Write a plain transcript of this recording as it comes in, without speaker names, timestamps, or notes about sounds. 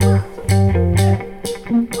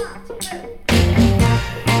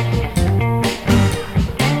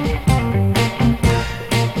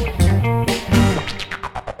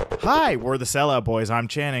Hi, we're the Sellout Boys. I'm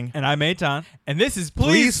Channing. And I'm Eitan. And this is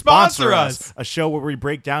Please Sponsor Us, a show where we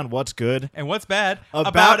break down what's good and what's bad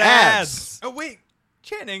about ads. Oh, wait.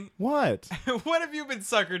 Channing, What? what have you been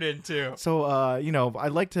suckered into? So, I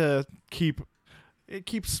like to keep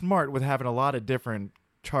smart with having a lot of different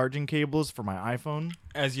charging cables for my iPhone.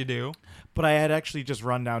 As you do. But I had actually just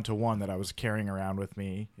run down to one that I was carrying around with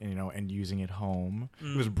me, and using at home.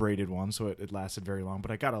 It was a braided one, so it lasted very long,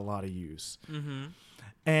 but I got a lot of use. Mm-hmm.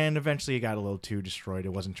 And eventually it got a little too destroyed.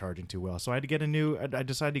 It wasn't charging too well. So I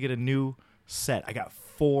decided to get a new set. I got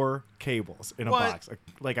 4 cables in a box.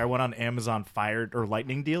 Like I went on Amazon Fire or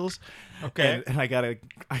Lightning deals. Okay. And I got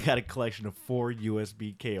a collection of 4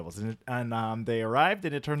 USB cables. And they arrived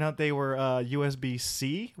and it turned out they were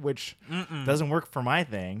USB-C, which doesn't work for my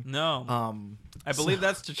thing. No. I believe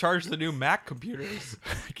that's to charge the new Mac computers.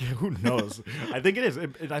 Who knows? I think it is.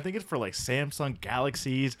 I think it's for like Samsung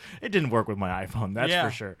Galaxies. It didn't work with my iPhone, that's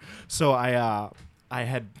for sure. So I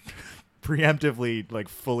had preemptively like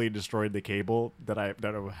fully destroyed the cable that I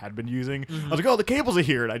had been using. I was like, oh, the cables are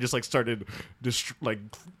here, and I just like started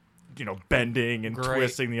bending and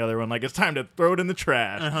twisting the other one. Like, it's time to throw it in the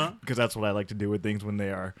trash, because that's what I like to do with things when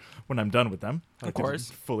I'm done with them. I like to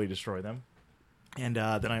fully destroy them. And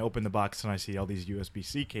then I open the box and I see all these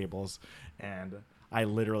USB-C cables, and I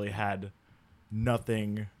literally had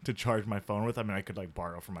nothing to charge my phone with. I mean, I could like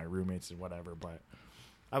borrow from my roommates and whatever, but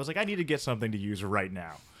I was like, I need to get something to use right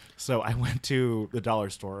now. So I went to the dollar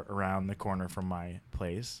store around the corner from my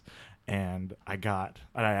place, and I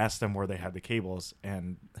asked them where they had the cables,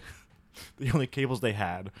 and the only cables they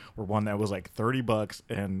had were one that was like $30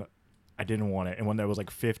 and I didn't want it, and one that was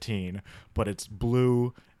like $15, but it's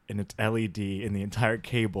blue and it's LED and the entire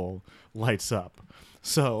cable lights up.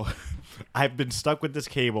 So I've been stuck with this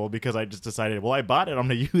cable because I just decided, well, I bought it, I'm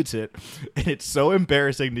going to use it. And it's so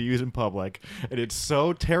embarrassing to use in public. And it's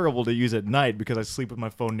so terrible to use at night because I sleep with my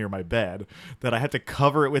phone near my bed that I have to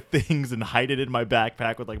cover it with things and hide it in my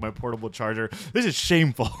backpack with like my portable charger. This is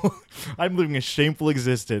shameful. I'm living a shameful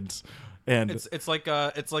existence. And it's like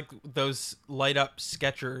those light up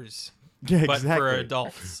Skechers. Yeah, but exactly. for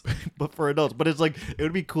adults. But for adults. But it's like, it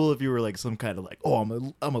would be cool if you were like some kind of like, oh,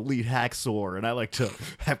 I'm a lead hacksaw, and I like to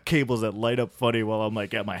have cables that light up funny while I'm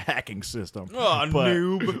like at my hacking system. Oh,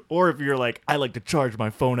 noob. Or if you're like, I like to charge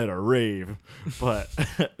my phone at a rave. But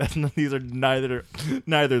these are neither of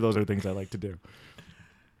those are things I like to do.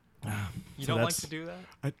 You don't like to do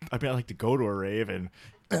that? I mean, I like to go to a rave and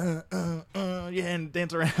and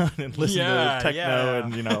dance around and listen to techno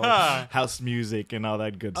and house music and all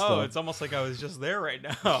that good stuff. Oh, it's almost like I was just there right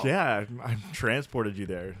now. Yeah, I transported you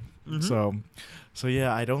there. So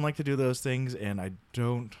yeah, I don't like to do those things, and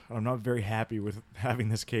I'm not very happy with having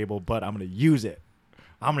this cable, but I'm gonna use it.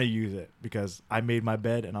 I'm gonna use it because I made my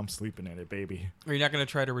bed and I'm sleeping in it, baby. Are you not gonna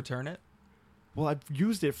try to return it? Well, I've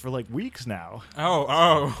used it for like weeks now.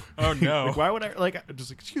 Oh no! Like, why would I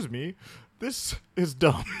just excuse me? This is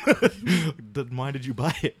dumb. Why did you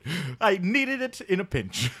buy it? I needed it in a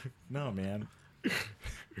pinch. No, man.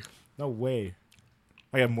 No way.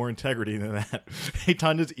 I have more integrity than that.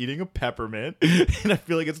 Eitan is eating a peppermint, and I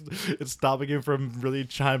feel like it's stopping him from really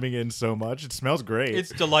chiming in so much. It smells great. It's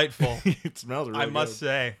delightful. It smells really good. I must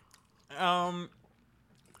say. I'm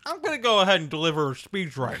going to go ahead and deliver a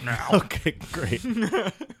speech right now. Okay, great.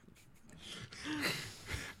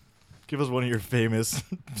 Give us one of your famous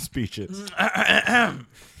speeches.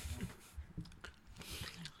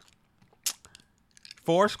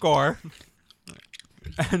 4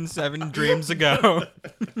 dreams ago.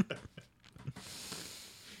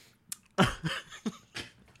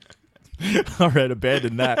 All right,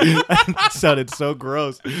 abandon that. That sounded so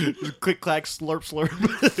gross. Just click, clack, slurp, slurp.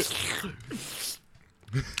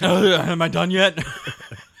 Am I done yet?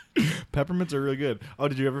 Peppermints are really good. Oh,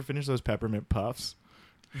 did you ever finish those peppermint puffs?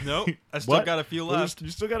 Nope. I still got a few left. You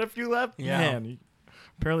still got a few left? Yeah. Man,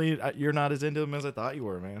 apparently you're not as into them as I thought you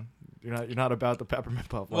were, man. You're not about the peppermint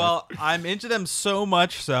puff life. Well, I'm into them so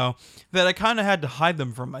much so that I kind of had to hide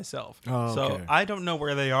them from myself. Oh, so okay. I don't know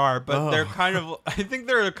where they are, but they're kind of. I think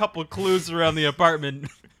there are a couple of clues around the apartment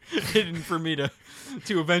hidden for me to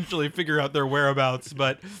eventually figure out their whereabouts.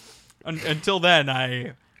 But until then,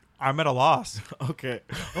 I'm at a loss. Okay.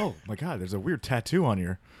 Oh my God, there's a weird tattoo on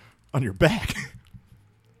your back.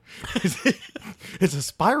 It's a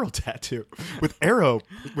spiral tattoo with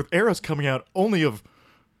arrows coming out only of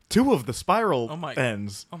 2 of the spiral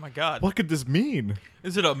ends. Oh my God. What could this mean?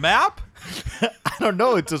 Is it a map? I don't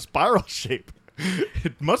know. It's a spiral shape.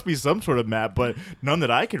 It must be some sort of map, but none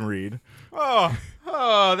that I can read. Oh,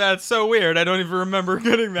 that's so weird. I don't even remember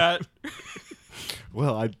getting that.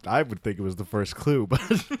 Well, I would think it was the first clue, but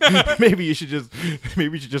maybe you should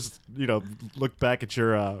just look back at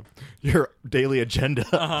your daily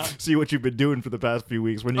agenda, see what you've been doing for the past few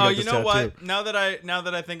weeks. When you got you know what? Now that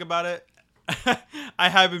I think about it, I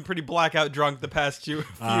have been pretty blackout drunk the past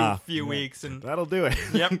few weeks, and that'll do it.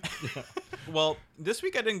 Yep. Well, this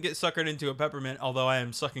week I didn't get suckered into a peppermint, although I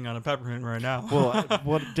am sucking on a peppermint right now. Well,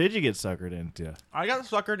 what did you get suckered into? I got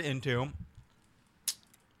suckered into.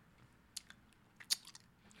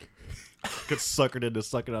 Get suckered into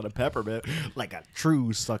sucking on a peppermint like a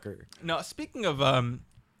true sucker. No, speaking of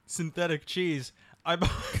synthetic cheese, I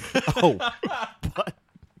bought. Oh, what?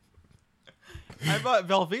 I bought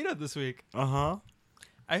Velveeta this week. I've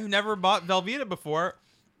never bought Velveeta before.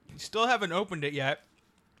 Still haven't opened it yet,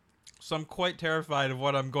 so I'm quite terrified of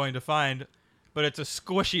what I'm going to find. But it's a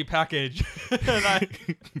squishy package.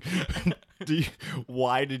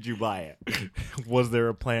 Why did you buy it? Was there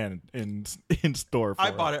a plan in store for it?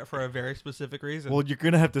 I bought it for a very specific reason. Well, you're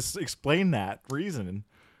going to have to explain that reason.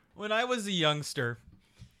 When I was a youngster,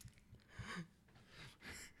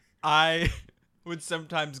 I would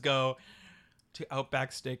sometimes go to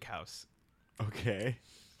Outback Steakhouse. Okay.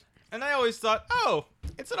 And I always thought, oh,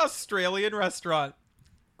 it's an Australian restaurant.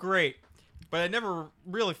 Great. But I never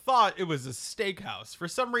really thought it was a steakhouse. For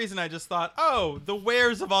some reason, I just thought, oh, the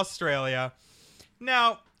wares of Australia.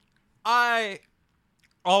 Now, I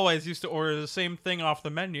always used to order the same thing off the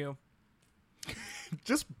menu.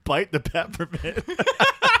 Just bite the peppermint.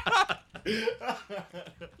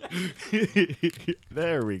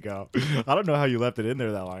 There we go. I don't know how you left it in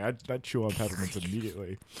there that long. I'd chew on peppermints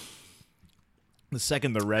immediately. The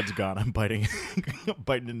second the red's gone, I'm biting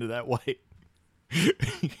into that white.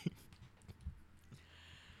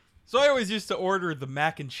 So I always used to order the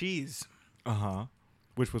mac and cheese.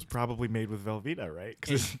 Which was probably made with Velveeta, right?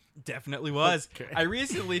 It definitely was. Okay. I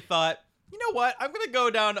recently thought, you know what? I'm going to go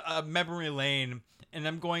down a memory lane and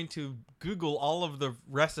I'm going to Google all of the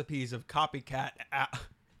recipes of copycat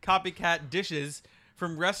dishes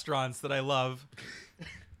from restaurants that I love.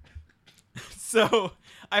 So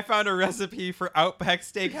I found a recipe for Outback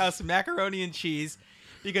Steakhouse macaroni and cheese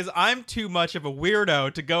because I'm too much of a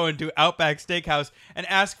weirdo to go into Outback Steakhouse and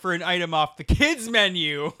ask for an item off the kids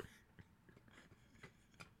menu.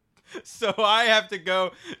 So I have to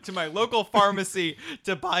go to my local pharmacy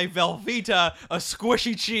to buy Velveeta, a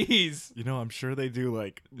squishy cheese. You know, I'm sure they do,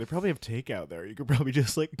 they probably have takeout there. You could probably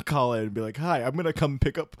just, call in and be like, hi, I'm going to come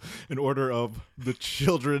pick up an order of the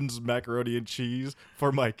children's macaroni and cheese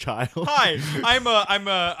for my child. Hi,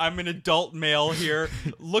 I'm an adult male here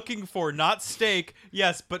looking for not steak,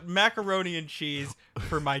 yes, but macaroni and cheese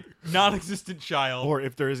for my non-existent child. Or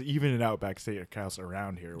if there is even an Outback Steakhouse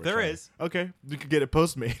around here. There is. Okay, you could get it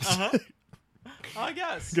Postmates. I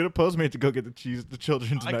guess. Get a Postmate to go get the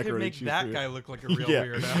children's macaroni and cheese. I could make that guy look like a real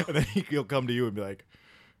weirdo. And then he'll come to you and be like,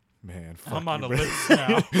 man, fuck I'm on you, a list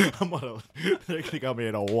now. They got me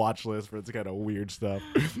in a watch list for this kind of weird stuff.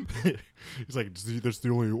 He's like, that's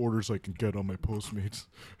the only orders I can get on my Postmates.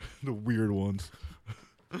 The weird ones.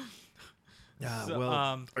 Yeah,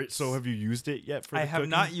 so have you used it yet for the have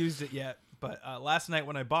cooking? Not used it yet, but last night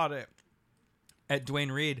when I bought it at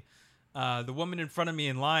Duane Reade, the woman in front of me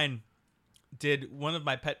in line did one of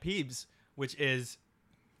my pet peeves, which is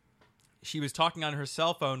she was talking on her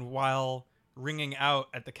cell phone while ringing out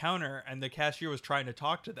at the counter, and the cashier was trying to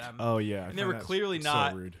talk to them. Oh, yeah. And they were clearly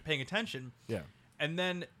not paying attention. Yeah. And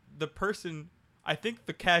then the person, I think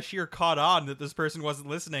the cashier caught on that this person wasn't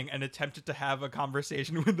listening and attempted to have a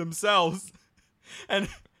conversation with themselves. And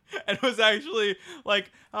was actually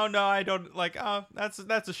like, oh, no, I don't,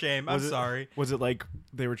 that's a shame. I'm sorry. Was it like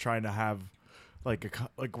they were trying to have,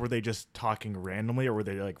 were they just talking randomly, or were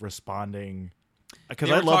they, responding? Because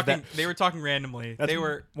I love that. They were talking randomly.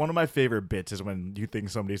 One of my favorite bits is when you think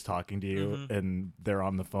somebody's talking to you and they're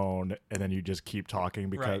on the phone, and then you just keep talking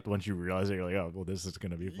because once you realize it, you're like, oh, well, this is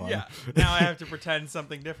going to be fun. Yeah. Now I have to pretend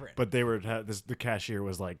something different. But the cashier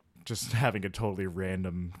was just having a totally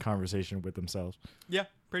random conversation with themselves. Yeah,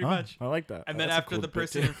 pretty much. I like that. And then after the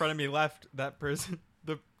person in front of me left,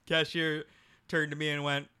 the cashier turned to me and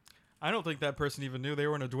went, I don't think that person even knew they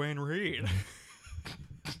were in a Duane Reade.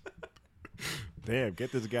 Damn,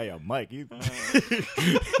 get this guy a mic. He's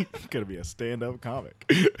gonna be a stand-up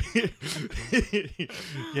comic.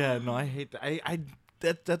 Yeah, no, I hate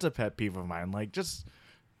that. That's a pet peeve of mine. Just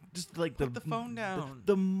put the phone down.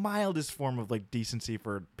 The mildest form of decency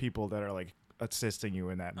for people that are assisting you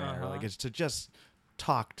in that manner. It's to just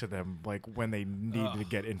talk to them like when they need to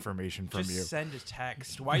get information from just you. send a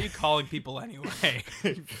text. Why are you calling people anyway?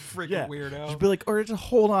 You freaking weirdo. Just be like, or just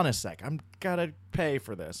hold on a sec. I'm gotta pay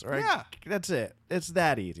for this. All right. Yeah. That's it. It's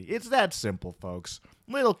that easy. It's that simple, folks.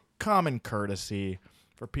 Little common courtesy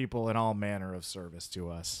for people in all manner of service to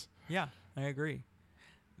us. Yeah, I agree.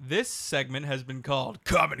 This segment has been called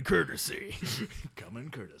Common Courtesy. Common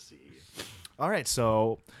courtesy. All right,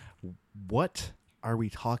 so what are we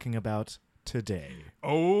talking about today?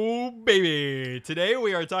 Oh, baby. Today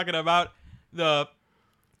we are talking about the...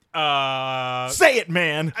 Say it,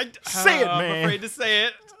 man. Say it, man. I'm afraid to say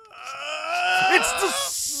it.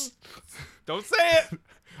 It's the... Don't say it.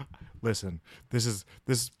 Listen, this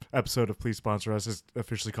episode of Please Sponsor Us is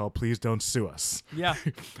officially called Please Don't Sue Us. Yeah.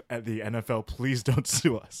 At the NFL, please don't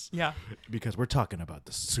sue us. Yeah. Because we're talking about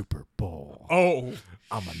the Super Bowl. Oh.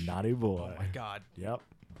 I'm a naughty boy. Oh, my God. Yep.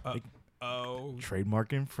 Oh.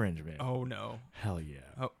 Trademark infringement. Oh, no. Hell yeah.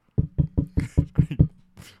 Oh.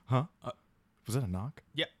 Huh? Was that a knock?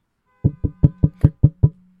 Yeah.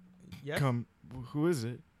 Yeah. Come. Who is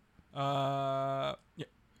it? Yeah.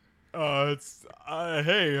 It's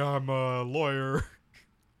hey, I'm a lawyer.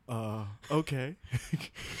 Okay.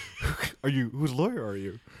 Whose lawyer are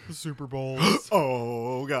you? The Super Bowl.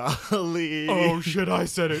 Oh, golly. Oh shit, I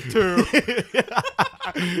said it too.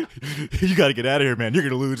 You gotta get out of here, man. You're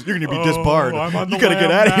gonna lose. You're gonna be disbarred. I'm on the you gotta get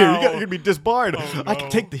lam out of here. now. You're gonna be disbarred. Oh, I can no.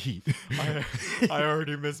 take the heat. I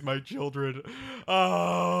already miss my children.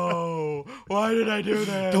 Oh, why did I do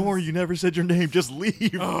that? Don't worry, you never said your name. Just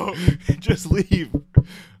leave. Oh. Just leave.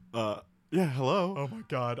 Yeah, hello. Oh my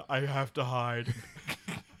God, I have to hide.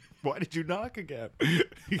 Why did you knock again?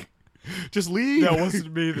 Just leave. That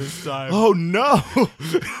wasn't me this time. Oh no.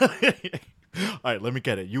 All right, let me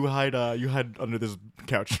get it. You hide under this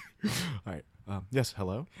couch. All right. Yes,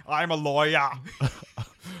 hello. I'm a lawyer.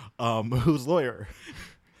 Who's lawyer?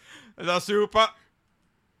 The super.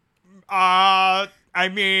 I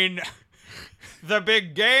mean, the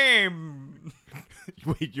big game.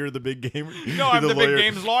 Wait, you're the big gamer? No, I'm the big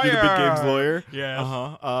game's lawyer. You're the big game's lawyer? Yes.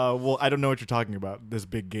 Uh-huh. Well, I don't know what you're talking about, this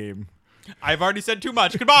big game. I've already said too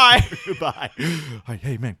much. Goodbye. Goodbye.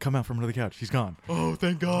 Hey, man, come out from under the couch. He's gone. Oh,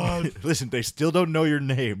 thank God. Listen, they still don't know your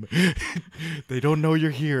name. They don't know you're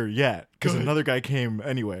here yet, because another guy came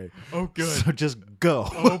anyway. Oh, good. So just go.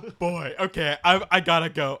 Oh, boy. Okay, I gotta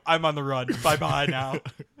go. I'm on the run. Bye-bye now.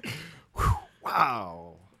 Wow.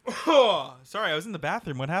 Sorry, I was in the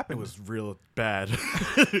bathroom. What happened? It was real bad.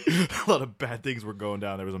 A lot of bad things were going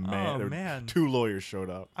down. There was a man. Oh, there were man. 2 lawyers showed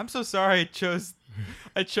up. I'm so sorry.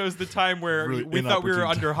 I chose the time where Really we thought we were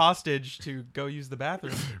inopportune under hostage to go use the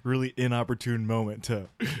bathroom. Really inopportune moment to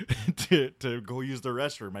to go use the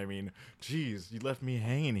restroom. I mean, geez, you left me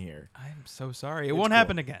hanging here. I'm so sorry. It won't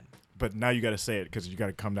happen again. But now you got to say it because you got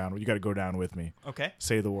to come down. You got to go down with me. Okay.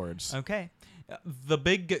 Say the words. Okay. The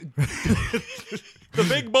big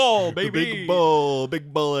bowl, baby. The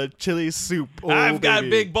big bowl of chili soup. Oh, I've got baby.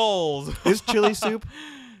 big bowls. Is chili soup?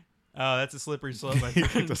 Oh, that's a slippery slope. My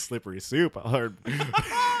friend. It's a slippery soup. I heard.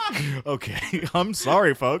 Okay, I'm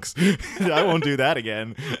sorry, folks. I won't do that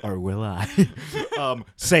again. Or will I?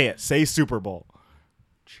 Say it. Say Super Bowl.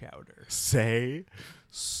 Chowder. Say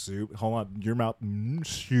soup. Hold on. Your mouth.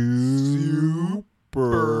 Super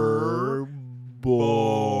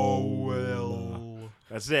Bowl.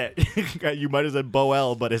 That's it. You might have said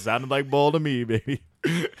Boel, but it sounded like bowl to me, baby.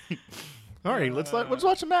 All right, let's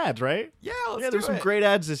watch some ads, right? Yeah, let's do there's some it. great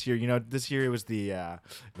ads this year. You know, this year it was the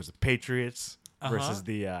Patriots versus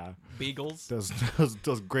the Beagles.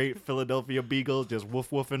 those great Philadelphia Beagles just woof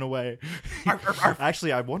woofing away.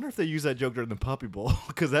 Actually, I wonder if they use that joke during the Puppy Bowl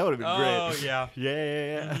because that would have been great. Oh yeah.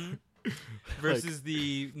 Yeah. Mm-hmm. Versus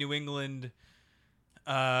the New England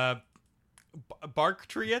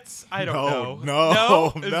Barktriots? I don't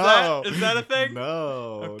know. No. Is that a thing?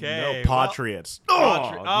 No. Okay, No. Patriots.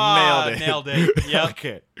 Nailed it. Yep.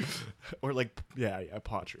 Okay. Or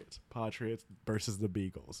Patriots. Patriots versus the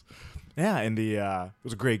Beagles. Yeah, and it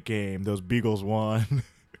was a great game. Those Beagles won.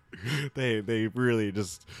 They really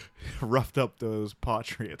just roughed up those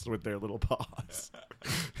Patriots with their little paws.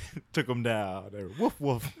 Took them down. They were woof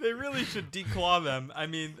woof. They really should declaw them. I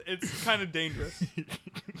mean, it's kind of dangerous.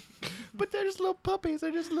 But they're just little puppies.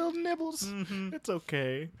 They're just little nibbles. Mm-hmm. It's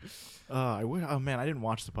okay. Oh man, I didn't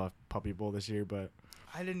watch the Puppy Bowl this year, but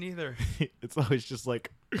I didn't either. it's always just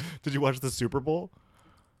like, did you watch the Super Bowl?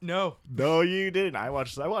 No. No, you didn't. I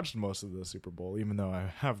watched most of the Super Bowl, even though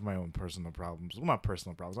I have my own personal problems. Well, not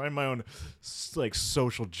personal problems. I have my own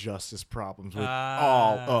social justice problems with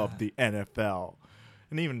all of the NFL.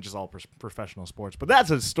 and even just all professional sports. But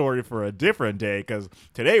that's a story for a different day, because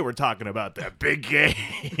today we're talking about the big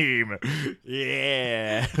game.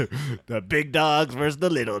 Yeah. The big dogs versus the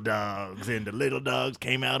little dogs, and the little dogs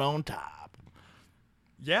came out on top.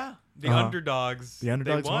 Yeah. The underdogs. The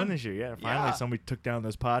underdogs won this year. Yeah, finally somebody took down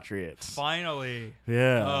those Patriots. Finally.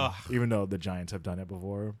 Yeah. Ugh. Even though the Giants have done it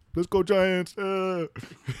before. Let's go Giants.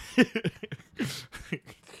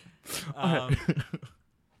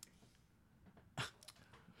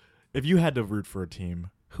 If you had to root for a team,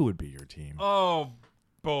 who would be your team? Oh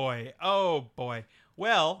boy.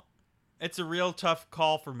 Well, it's a real tough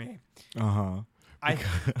call for me.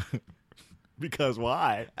 Because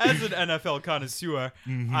why? As an NFL connoisseur,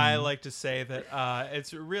 I like to say that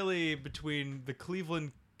it's really between the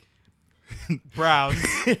Cleveland Browns.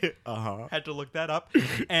 Had to look that up.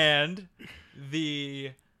 And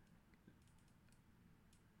the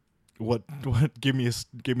what? Give me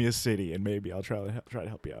a city, and maybe I'll try to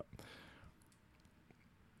help you out.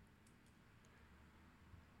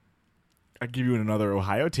 I'll give you another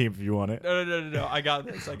Ohio team if you want it. No. I got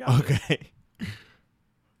this. Okay.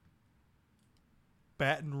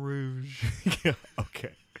 Baton Rouge.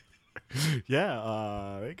 Okay.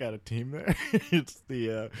 Yeah, they got a team there. It's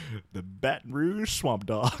the Baton Rouge Swamp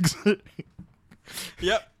Dogs.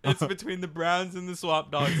 Yep, it's between the Browns and the Swamp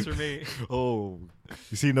Dogs for me. Oh,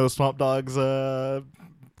 you seen those Swamp Dogs?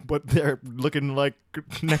 What they're looking like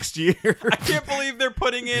next year? I can't believe they're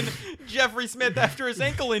putting in Jeffrey Smith after his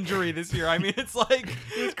ankle injury this year. I mean, it's like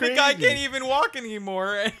the guy can't even walk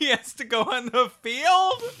anymore, and he has to go on the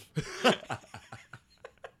field.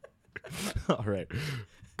 All right.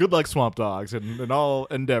 Good luck, Swamp Dogs, and all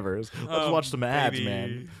endeavors. Let's watch some ads,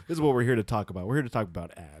 man. This is what we're here to talk about. We're here to talk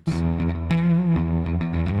about ads.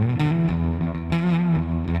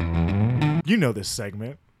 You know this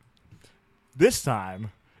segment. This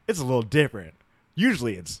time, it's a little different.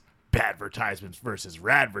 Usually it's badvertisements versus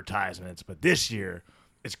radvertisements, but this year,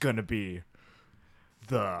 it's going to be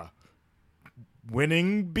the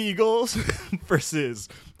winning Beagles versus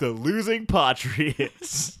the losing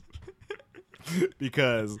Patriots.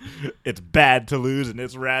 Because it's bad to lose and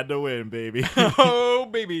it's rad to win, baby. Oh,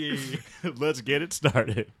 baby. Let's get it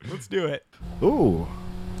started. Let's do it. Ooh.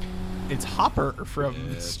 It's Hopper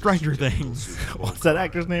from Stranger Things. What's that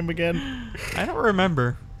actor's name again? I don't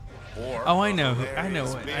remember. Oh, I know.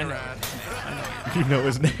 You know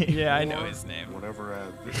his name? Yeah, I know his name.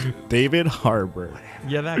 David Harbour.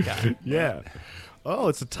 Yeah, that guy. Yeah. Oh,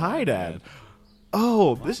 it's a Tide ad.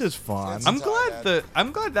 Oh, this is fun. I'm glad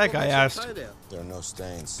that guy asked. There are no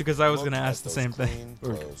stains. Because I was going to ask the same thing.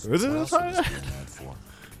 Is it a Tide ad?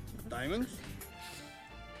 Diamonds?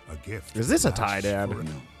 A gift. Is this a Tide ad? No,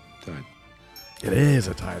 Tide. It is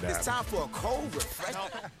a Tide ad. It's time for a cold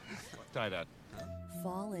refreshment. Tide ad.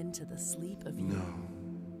 Fall into the sleep of No.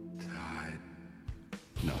 Tide.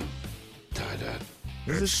 No. Tide ad.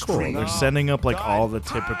 This is cool. They're sending up like all the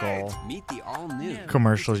typical Meet the all-new.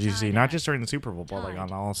 commercials you see, not just during the Super Bowl, but like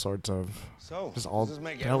on all sorts of just all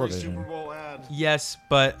television. Yes,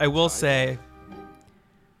 but I will say.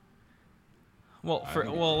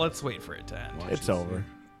 Well, let's wait for it to end. It's over.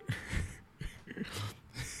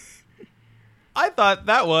 I thought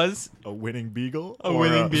that was A winning beagle? a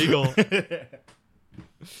winning beagle.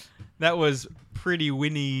 That was pretty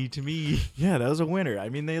winny to me. Yeah, that was a winner. I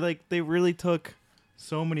mean, they really took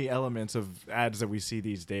so many elements of ads that we see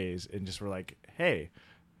these days and just were like, hey,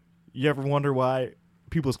 you ever wonder why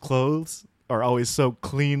people's clothes are always so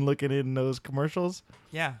clean looking in those commercials?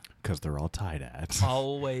 Yeah. Because they're all Tide ads.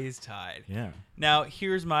 Always Tide. Yeah. Now,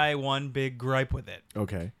 here's my one big gripe with it.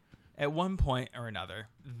 Okay. At one point or another,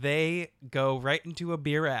 they go right into a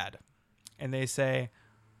beer ad and they say,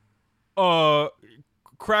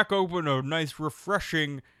 crack open a nice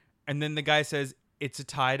refreshing, and then the guy says, it's a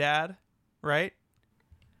Tide ad, right?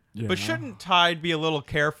 Yeah. But shouldn't Tide be a little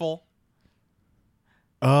careful?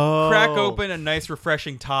 Oh. Crack open a nice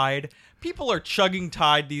refreshing Tide. People are chugging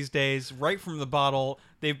Tide these days right from the bottle.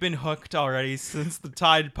 They've been hooked already since the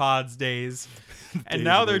Tide Pods days. And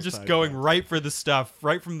now they're just going right for the stuff,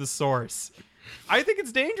 right from the source. I think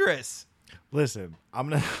it's dangerous. Listen, I'm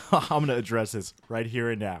gonna address this right here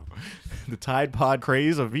and now. The Tide Pod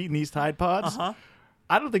craze of eating these Tide Pods.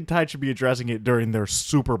 I don't think Tide should be addressing it during their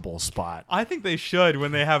Super Bowl spot. I think they should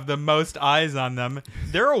when they have the most eyes on them.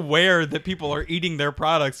 They're aware that people are eating their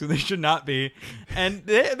products when they should not be, and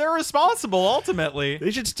they're responsible ultimately.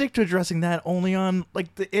 They should stick to addressing that only on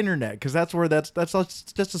like the internet, because that's where that's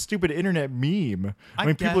just a stupid internet meme. I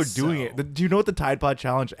mean, people are doing it. Do you know what the Tide Pod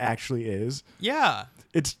challenge actually is? Yeah.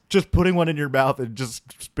 It's just putting one in your mouth and just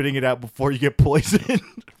spitting it out before you get poisoned.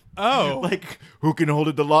 Oh. Like, who can hold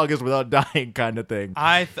it the longest without dying kind of thing.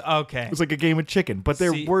 Okay. It's like a game of chicken. But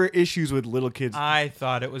there See, were issues with little kids. I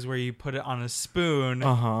thought it was where you put it on a spoon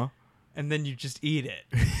Uh-huh. and then you just eat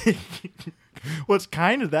it. Well, it's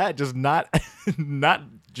kind of that, just not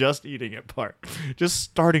just eating it part. Just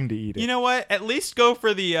starting to eat it. You know what? At least go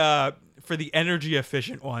for the energy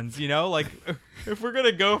efficient ones, you know? Like if we're going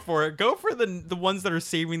to go for it, go for the ones that are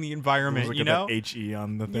saving the environment, Look you at know? that HE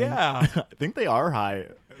on the thing. Yeah. I think they are high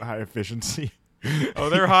efficiency. Oh,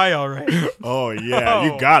 they're high all right. Oh yeah, Oh.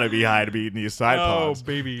 you gotta be high to be eating these side Oh, pods.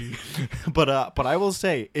 baby. But I will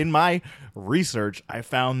say, in my research, I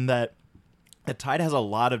found that Tide has a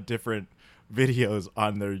lot of different videos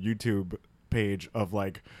on their YouTube page of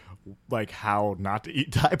like how not to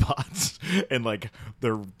eat Tide Pods and like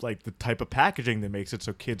the type of packaging that makes it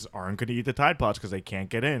so kids aren't going to eat the Tide Pods because they can't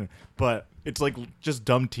get in. But it's like just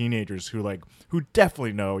dumb teenagers who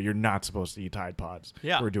definitely know you're not supposed to eat Tide Pods.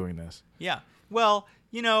 Yeah. Who are doing this. Yeah. Well,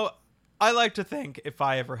 you know, I like to think if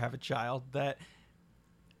I ever have a child that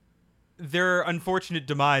their unfortunate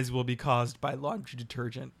demise will be caused by laundry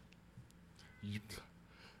detergent.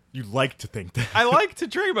 You like to think that. I like to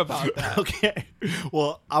dream about that. Okay.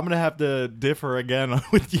 Well, I'm gonna have to differ again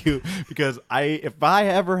with you because if I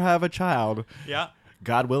ever have a child, Yeah.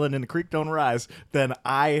 God willing, and the creek don't rise, then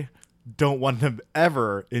I don't want them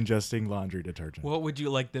ever ingesting laundry detergent. What would you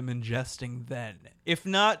like them ingesting then? If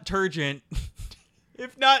not turgent,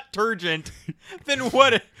 then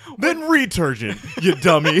what? Then returgent, you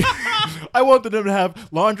dummy. I want them to have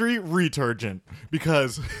laundry returgent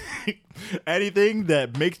because anything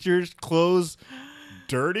that makes your clothes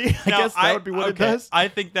dirty, I guess that would be what it does. I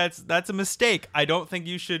think that's a mistake. I don't think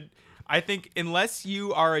you should. I think unless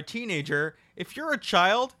you are a teenager, if you're a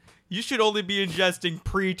child, you should only be ingesting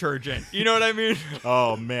pre-turgent. You know what I mean?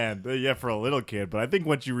 Oh man, yeah, for a little kid. But I think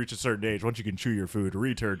once you reach a certain age, once you can chew your food,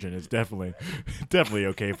 returgent is definitely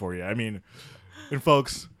okay for you. I mean, and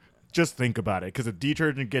folks, just think about it, because if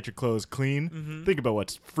detergent gets your clothes clean, think about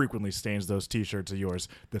what frequently stains those T-shirts of yours: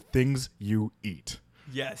 the things you eat.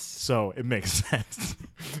 Yes. So it makes sense.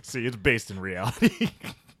 See, it's based in reality.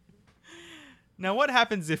 Now, what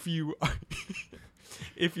happens if you,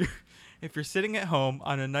 if you're sitting at home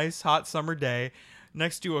on a nice hot summer day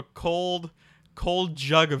next to a cold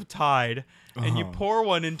jug of Tide, and you pour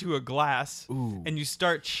one into a glass, and you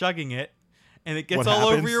start chugging it, and it gets What all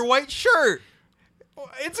over happens? your white shirt?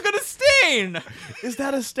 It's gonna stain. Is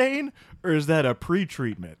that a stain or is that a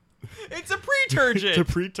pre-treatment? It's a pre-turgent. It's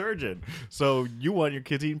a pre-turgent. So you want your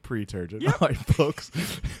kids eating pre-turgent. All right, folks.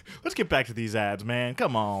 Let's get back to these ads, man.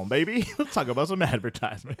 Come on, baby. Let's talk about some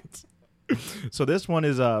advertisements. So this one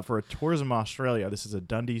is for Tourism Australia. This is a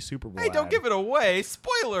Dundee Super Bowl Hey, don't ad. give it away.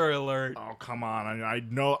 Spoiler alert. Oh, come on. I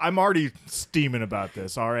know. I'm already steaming about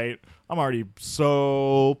this, all right? I'm already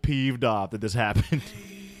so peeved off that this happened.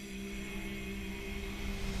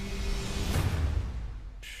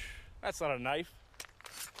 That's not a knife.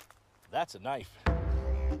 That's a knife.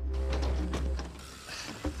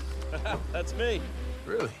 That's me.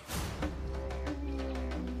 Really?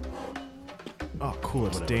 Oh, cool.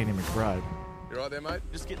 It's Danny McBride. You right there, mate?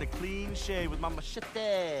 Just getting a clean shave with my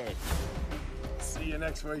machete. See you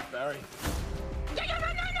next week, Barry.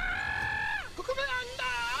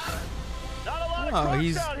 Oh,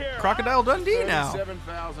 he's Crocodile Dundee now.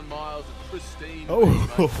 7,000 miles of pristine.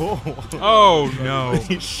 Oh no.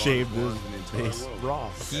 He shaved his face raw.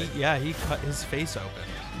 He cut his face open.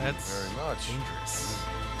 That's Very much. dangerous.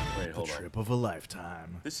 Wait, The hold on. trip of a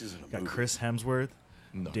lifetime. This isn't a Got movie. Chris Hemsworth,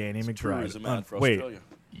 Danny McBride. Tourism ad for wait, Australia.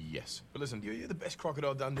 Yes. But listen, you're the best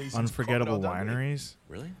Crocodile Dundee since unforgettable Crocodile Dundee. wineries,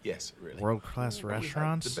 Really? Yes, really. world-class We had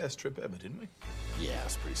restaurants. the best trip ever, didn't we? Yeah,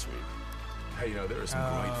 it's pretty sweet. Hey, you know, there are some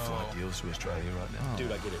great flight deals to Australia right now.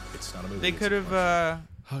 Dude, I get it. It's not a movie. They it's could a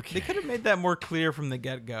have Okay. they could have made that more clear from the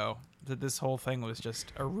get-go that this whole thing was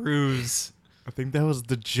just a ruse. I think that was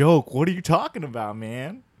the joke. What are you talking about,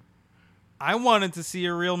 man? I wanted to see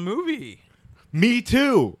a real movie. Me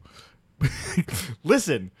too.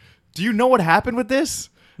 Listen, do you know what happened with this?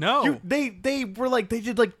 No. They did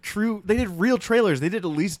real trailers. They did at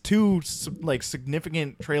least two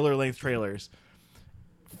significant trailer-length trailers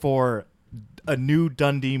for a new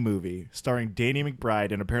Dundee movie starring Danny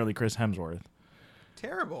McBride and apparently Chris Hemsworth.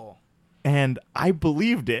 Terrible. And I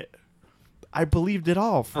believed it. I believed it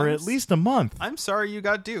all for at least a month. I'm sorry you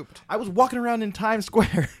got duped. I was walking around in Times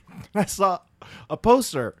Square. And I saw a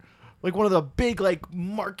poster, like one of the big,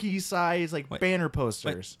 marquee size, banner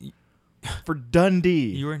posters for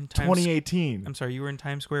Dundee. You were in Times 2018. I'm sorry, you were in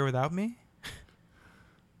Times Square without me?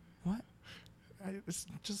 What? It's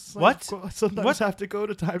just What? Sometimes What? I have to go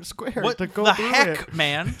to Times Square What to go the through heck, it.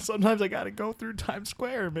 man? Sometimes I got to go through Times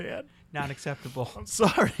Square, man. Not acceptable. I'm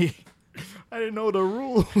sorry. I didn't know the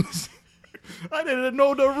rules. I didn't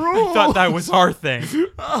know the rules. I thought that was our thing.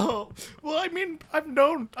 Oh, well, I mean, I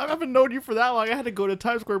haven't known you for that long. I had to go to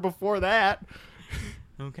Times Square before that,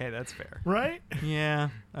 Okay, that's fair. right? Yeah.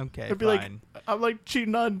 Okay. It'd be fine. like, I'm like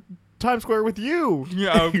cheating on Times Square with you.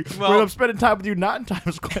 Yeah, when well- I'm spending time with you not in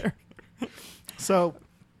Times Square. So,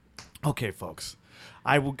 okay, folks.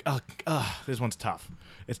 I will. This one's tough.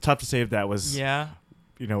 It's tough to say if that was, Yeah.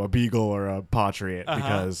 a beagle or a patriot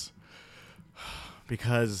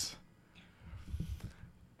because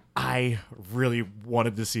I really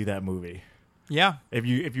wanted to see that movie. Yeah. If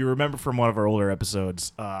you remember from one of our older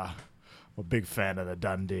episodes, I'm a big fan of the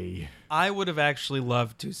Dundee. I would have actually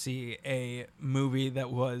loved to see a movie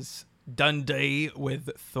that was Dundee with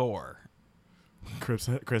Thor. Chris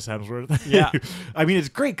Hemsworth. Yeah. I mean, it's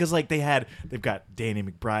great because they've got Danny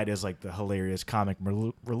McBride as like the hilarious comic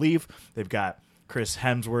relief. They've got Chris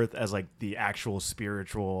Hemsworth as like the actual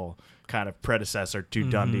spiritual kind of predecessor to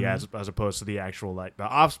Dundee as opposed to the actual like the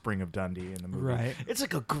offspring of Dundee in the movie. Right. It's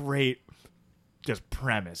like a great just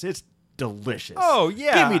premise. It's delicious. Oh,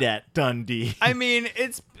 yeah. Give me that Dundee. I mean,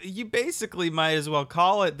 you basically might as well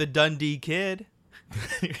call it the Dundee Kid.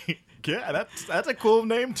 Yeah, that's a cool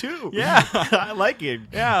name too. Yeah. I like it.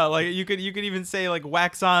 Yeah, like you could even say like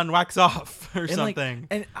wax on, wax off or And like- something.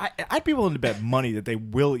 and I'd be willing to bet money that they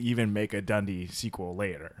will even make a Dundee sequel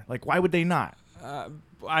later. Like, why would they not?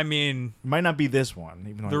 I mean, It might not be this one.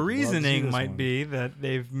 Even though the I'd love to see reasoning this might one. be that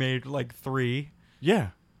they've made like 3 yeah,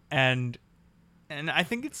 and I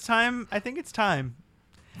think it's time. I think it's time.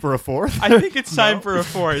 for a fourth. I think it's time No. for a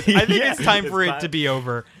 4th. I think Yeah, it's time for it's it time. to be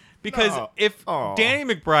over. Because No. if Aw.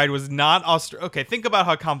 Danny McBride was not okay, think about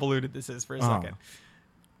how convoluted this is for a second.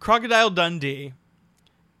 Crocodile Dundee.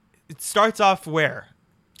 It starts off where?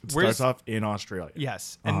 It starts off in Australia.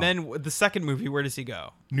 Yes, and then the second movie, where does he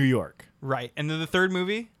go? New York. Right, and then the third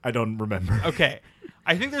movie. I don't remember. Okay,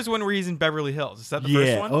 I think there's one where he's in Beverly Hills. Is that the yeah.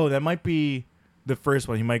 first one? Oh, that might be the first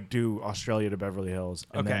one. He might do Australia to Beverly Hills.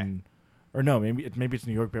 And Okay. Then, or no, maybe it's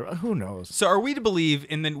New York. Who knows? So are we to believe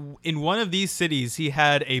in one of these cities he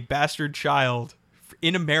had a bastard child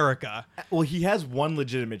in America? Well, he has one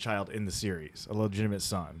legitimate child in the series, a legitimate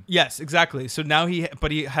son. Yes, exactly. So now he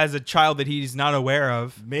has a child that he's not aware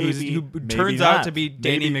of, who turns out to be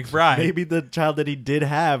Danny McBride. Maybe the child that he did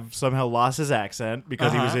have somehow lost his accent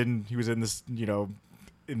because Uh-huh. he was in this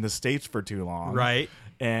in the States for too long, Right.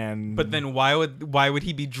 And But then why would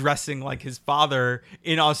he be dressing like his father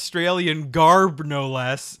in Australian garb, no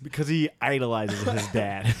less? because he idolizes his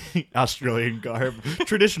dad, Australian garb,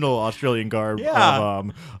 traditional Australian garb Yeah.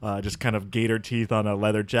 of just kind of gator teeth on a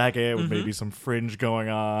leather jacket with maybe some fringe going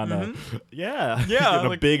on. Yeah, Yeah, and a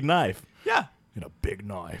like- big knife. Yeah. And a big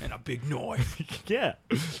knife. And a big knife. Yeah,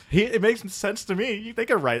 it makes sense to me. You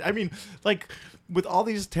think are right. I mean, like with all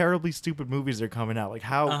these terribly stupid movies that are coming out, like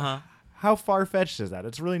how far fetched is that?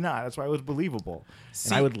 It's really not. That's why it was believable.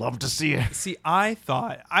 And I would love to see it. See, I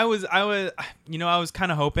thought I was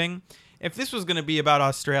kind of hoping if this was going to be about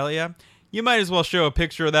Australia, you might as well show a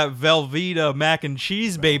picture of that Velveeta mac and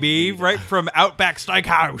cheese baby right from Outback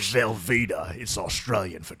Steakhouse. Velveeta, it's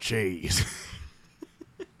Australian for cheese.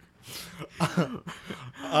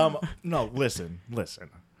 No, listen.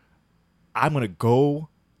 I'm gonna go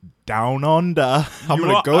down under. I'm You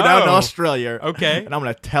gonna are- go down to oh. Australia. Okay. And I'm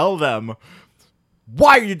gonna tell them,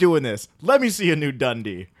 why are you doing this? Let me see a new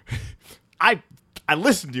Dundee. I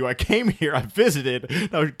listened to you. I came here. I visited.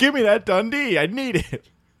 Now give me that Dundee. I need it.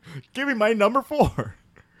 Give me my number 4.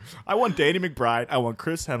 I want Danny McBride. I want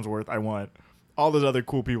Chris Hemsworth. I want all those other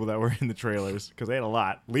cool people that were in the trailers because they had a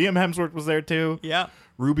lot. Liam Hemsworth was there too. Yeah,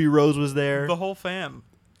 Ruby Rose was there. the whole fam.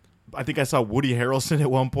 I think I saw Woody Harrelson at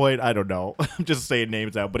one point. I don't know. I'm just saying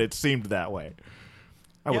names out, but it seemed that way.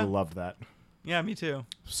 I would Yeah. have loved that. Yeah, me too.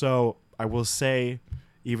 So I will say,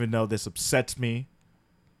 even though this upsets me,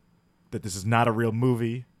 that this is not a real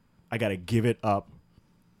movie, I got to give it up.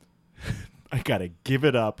 I got to give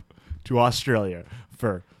it up to Australia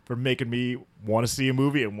for making me want to see a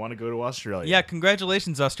movie and want to go to Australia. Yeah,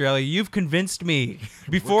 congratulations, Australia. You've convinced me.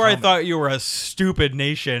 Before I coming. thought you were a stupid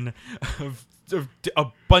nation of a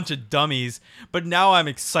bunch of dummies, but now I'm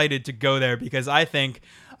excited to go there because I think,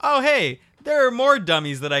 oh, hey, there are more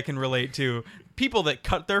dummies that I can relate to. People that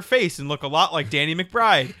cut their face and look a lot like Danny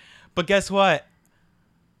McBride. But guess what?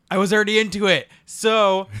 I was already into it.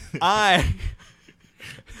 So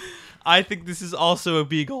I think this is also a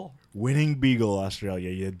beagle. Winning Beagle, Australia.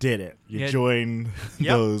 You did it. You Yeah. joined Yep.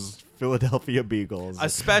 those Philadelphia Beagles.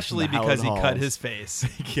 Especially in the because he Howland cut Halls. his face.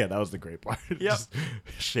 Yeah, that was the great part. Yep. Just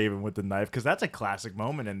shaving with the knife, because that's a classic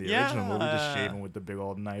moment in the original movie, just shaving with the big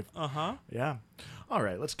old knife. Uh-huh. Yeah. All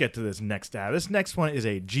right, let's get to this next ad. This next one is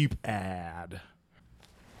a Jeep ad.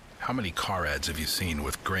 How many car ads have you seen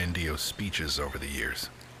with grandiose speeches over the years?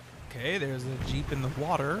 Okay, there's a Jeep in the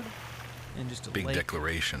water and just a Big lake.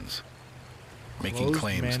 declarations. Making Closed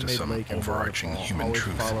claims to man-made some lake and overarching waterfall. human Always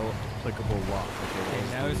truth. follow applicable law.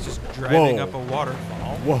 Okay, now it's just driving Whoa. up a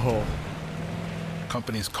waterfall. Whoa.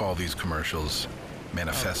 Companies call these commercials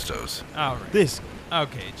manifestos. All right. This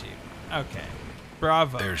Okay, Jeep. Okay.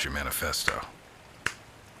 Bravo. There's your manifesto.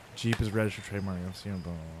 Jeep is registered trademark. I've seen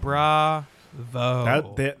them. Bravo.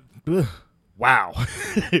 Ugh. Wow.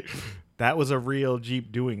 That was a real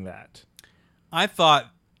Jeep doing that. I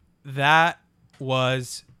thought that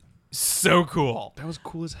was so cool. That was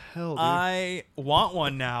cool as hell, dude. I want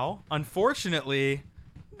one now. Unfortunately,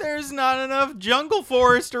 there's not enough jungle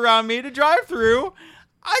forest around me to drive through.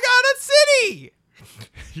 I got a city.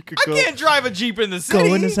 You could I can't drive a Jeep in the city.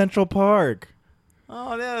 go into Central Park.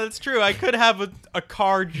 Oh, yeah, that's true. I could have a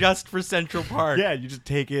car just for Central Park. Yeah, you just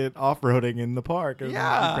take it off-roading in the park. And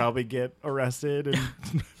Yeah. you probably get arrested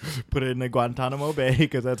and put it in a Guantanamo Bay,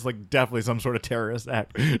 because that's like definitely some sort of terrorist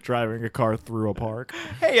act, driving a car through a park.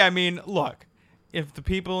 Hey, I mean, look, if the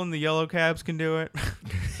people in the yellow cabs can do it,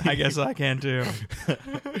 I guess I can too.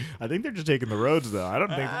 I think they're just taking the roads, though. I don't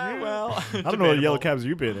think. Well, I don't know what yellow cabs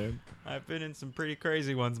you've been in. I've been in some pretty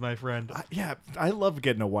crazy ones, my friend. Yeah, I love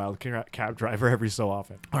getting a wild cab driver every so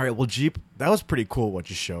often. All right, well, Jeep, that was pretty cool what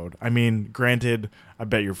you showed. I mean, granted, I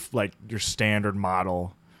bet your standard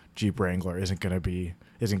model Jeep Wrangler isn't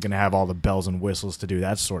gonna have all the bells and whistles to do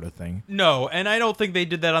that sort of thing. No, and I don't think they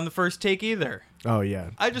did that on the first take either. Oh yeah,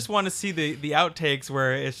 I just want to see the outtakes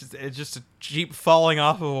where it's just a Jeep falling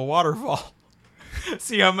off of a waterfall.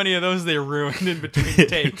 See how many of those they ruined in between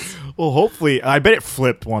takes. Well, hopefully, I bet it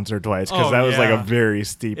flipped once or twice, because Oh, that was like yeah. a very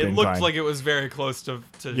steep It incline. looked like it was very close to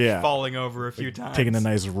Yeah. falling over a few times. Taking a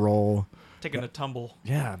nice roll. Taking a tumble.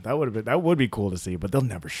 Yeah, that would be cool to see, but they'll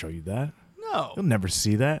never show you that. No, You'll never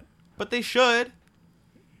see that. but they should.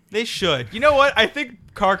 They should. You know what? I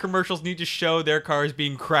think car commercials need to show their cars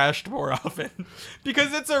being crashed more often,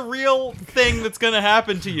 because it's a real thing that's going to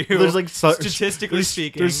happen to you. There's like statistically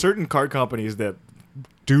speaking. there's certain car companies that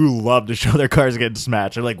do love to show their cars getting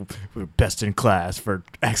smashed. They're like, we're best in class for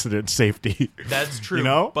accident safety. That's true. You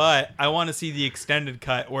know? But I want to see the extended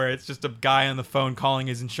cut where it's just a guy on the phone calling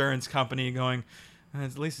his insurance company going,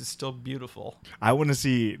 at least it's still beautiful. I want to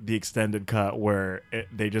see the extended cut where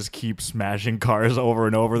they just keep smashing cars over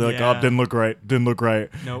and over. They're like, Yeah. oh, didn't look right.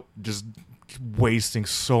 Nope. Just wasting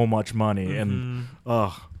so much money. And,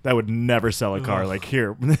 that would never sell a car. Ugh. Like,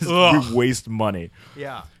 here, Ugh. we waste money.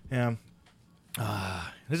 Yeah. Yeah.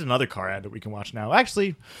 There's another car ad that we can watch now.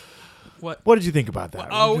 Actually, What? what did you think about that?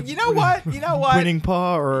 Oh, you know what? You know what? Winning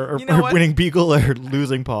paw or You know what? winning beagle or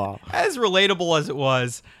losing paw? As relatable as it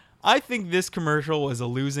was, I think this commercial was a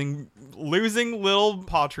losing little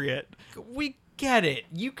patriot. We get it.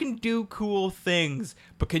 You can do cool things,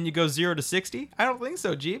 but can you go 0 to 60? I don't think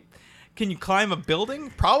so, Jeep. Can you climb a building?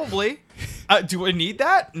 Probably. Do I need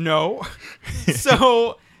that? No.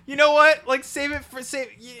 So, you know what? Like, save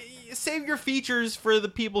your features for the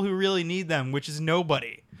people who really need them, which is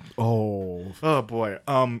nobody. Oh boy.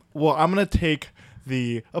 Well, I'm gonna take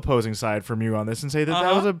the opposing side from you on this and say that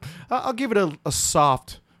that was I'll give it a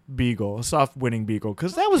soft beagle, a soft winning beagle,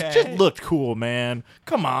 because that was just Okay. looked cool, man.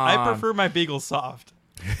 Come on. I prefer my beagle soft.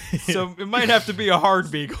 So it might have to be a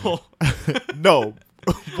hard beagle. No.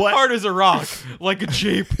 What? Hard as a rock, like a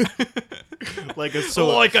Jeep. Like a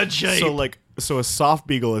Like a Jeep. So a soft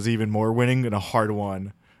beagle is even more winning than a hard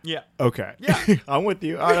one. Yeah. Okay. Yeah. I'm with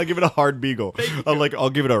you. All right, I'll give it a hard beagle. I'll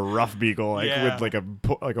give it a rough beagle, like Yeah. with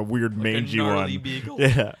like a weird mangy a gnarly one. beagle.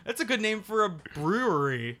 Yeah. That's a good name for a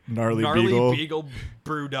brewery. Gnarly Beagle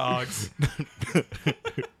brew dogs.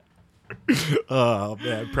 Oh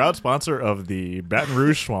man, proud sponsor of the Baton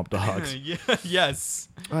Rouge Swamp Dogs. Yeah, yes.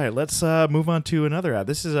 All right, let's move on to another ad.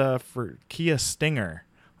 This is for Kia Stinger.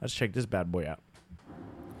 Let's check this bad boy out.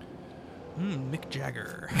 Mick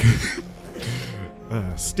Jagger.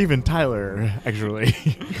 Steven Tyler, actually.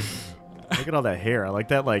 Look at all that hair. I like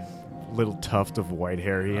that little tuft of white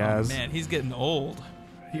hair he has. Man, he's getting old.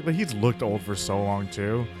 But he's looked old for so long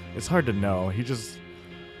too. It's hard to know. He's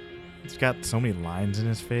got so many lines in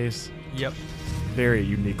his face. Yep. Very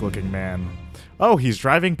unique looking man. Oh, he's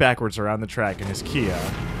driving backwards around the track in his Kia.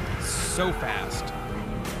 So fast.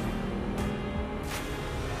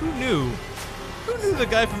 Who knew? Who knew the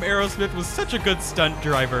guy from Aerosmith was such a good stunt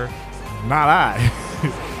driver? Not I.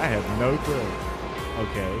 I had no clue.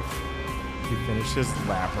 Okay. he finished his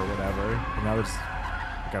lap or whatever, and now there's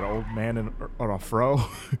got an old man on a fro.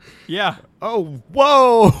 Yeah. Oh,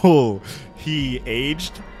 whoa! He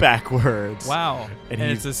aged backwards. Wow. And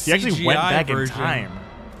it's a he actually went CGI back version. in time.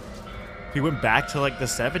 He went back to like the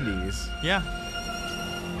 70s. Yeah.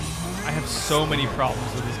 I have so many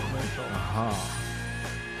problems with this commercial.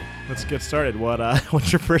 Let's get started.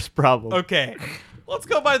 What's your first problem? Okay. Let's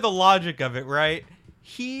go by the logic of it, right?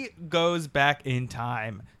 He goes back in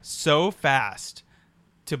time so fast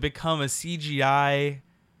to become a CGI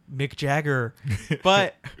Mick Jagger.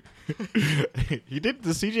 But he did.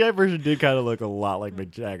 The CGI version did kind of look a lot like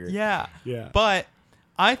Mick Jagger. yeah. Yeah. But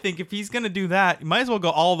I think if he's going to do that, you might as well go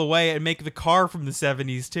all the way and make the car from the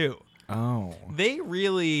 70s too. Oh. They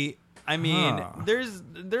really, I mean,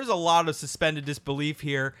 there's a lot of suspended disbelief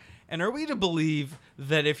here. And are we to believe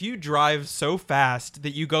that if you drive so fast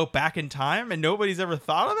that you go back in time and nobody's ever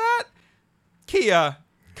thought of that? Kia,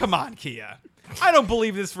 come on, Kia. I don't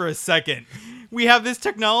believe this for a second. We have this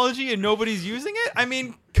technology and nobody's using it? I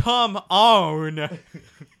mean, come on.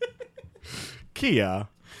 Kia,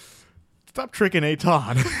 stop tricking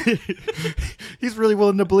Eitan. He's really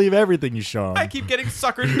willing to believe everything you show him. I keep getting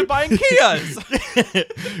suckered into buying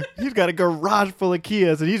Kias. He's got a garage full of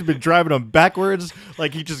Kias, and he's been driving them backwards.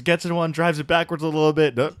 Like, he just gets in one, drives it backwards a little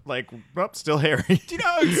bit. Still hairy. Do you know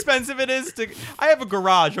how expensive it is to... I have a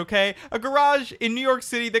garage, okay? A garage in New York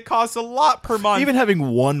City that costs a lot per month. Even having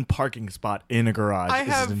one parking spot in a garage I is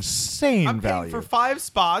have- an insane I'm value. paying for 5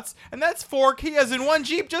 spots, and that's 4 Kias in one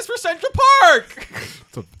Jeep just for Central Park.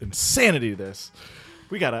 It's an insanity, this.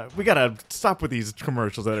 We gotta stop with these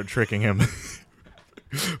commercials that are tricking him.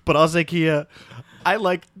 But I'll say, Kia, I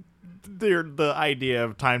like the idea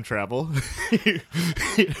of time travel.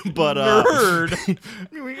 But Nerd.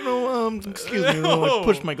 excuse me, I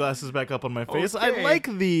push my glasses back up on my face. I Okay.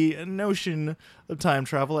 like the notion of time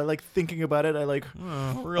travel. I like thinking about it. I like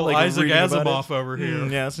Real like Isaac reading about Asimov it. over here.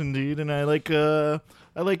 Yes, indeed, and I like it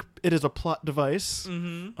as a plot device.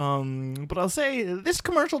 Mm-hmm. But I'll say this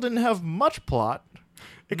commercial didn't have much plot.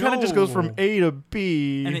 It kind of just goes from No. A to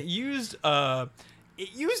B. And it used an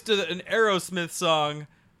Aerosmith song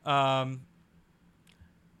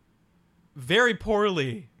very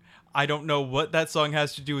poorly. I don't know what that song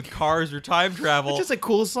has to do with cars or time travel. It's just a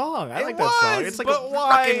cool song. I It like that song. was, It's like but a why-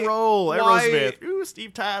 rock and roll. why- Aerosmith. Ooh,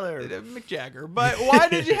 Steve Tyler. Mick Jagger. But why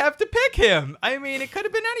did you have to pick him? I mean, it could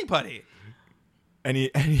have been anybody.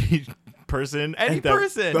 Any person. Any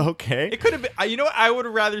person. Okay. It could have been. You know what? I would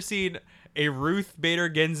have rather seen a Ruth Bader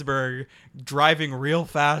Ginsburg driving real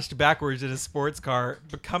fast backwards in a sports car,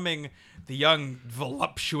 becoming the young,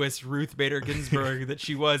 voluptuous Ruth Bader Ginsburg that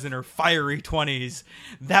she was in her fiery 20s.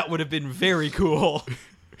 That would have been very cool.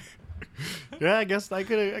 Yeah, I guess I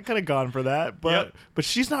could have gone for that, but Yep. but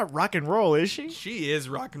she's not rock and roll, is she? She is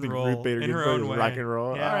rock and Think roll Ruth Bader in her Ginsburg own is way. rock and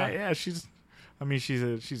roll. Yeah. All right, yeah, she's. I mean,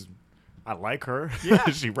 she's. I like her. Yeah.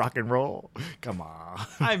 She rock and roll. Come on.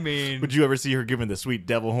 I mean, Would you ever see her giving the sweet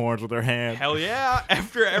devil horns with her hand? hell yeah!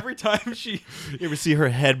 After every time she, You ever see her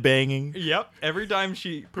head banging? yep, every time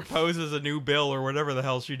she proposes a new bill or whatever the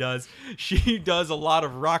hell she does a lot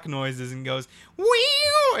of rock noises and goes wee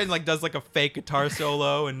and like does like a fake guitar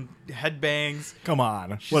solo and head bangs. Come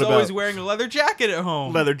on. She's What always about wearing a leather jacket at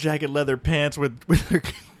home. leather jacket, leather pants with her,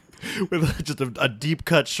 with just a deep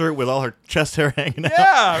cut shirt with all her chest hair hanging out?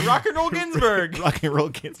 Yeah, rock and roll Ginsburg. Rock and roll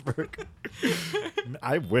Ginsburg.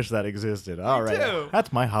 I wish that existed. All right, too.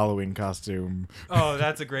 that's my Halloween costume. Oh,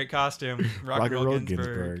 that's a great costume. Rock and roll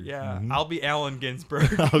Ginsburg. Yeah, Mhm. I'll be Alan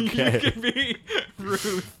Ginsburg. Okay. You can be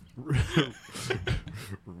Ruth.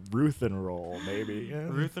 Ruth and roll, maybe. Yeah.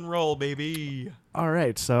 Ruth and roll, baby. All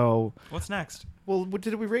right, so What's next? well,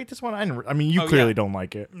 did we rate this one? I mean, you Oh, clearly yeah. don't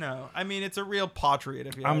like it. No, I mean it's a real patriot.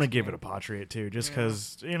 If you I'm gonna ask give me. it a patriot too, just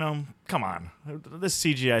because come on, this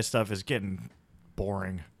CGI stuff is getting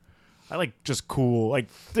boring. I like just cool. Like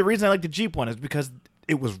the reason I like the Jeep one is because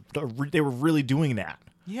they were really doing that.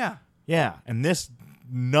 Yeah. Yeah, and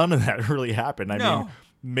none of that really happened. I No. mean,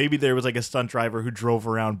 maybe there was like a stunt driver who drove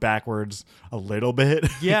around backwards a little bit.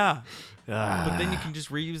 Yeah. Ah, But then you can just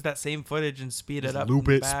reuse that same footage and speed it up. loop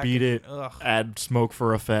and it, back speed and- it, Ugh. add smoke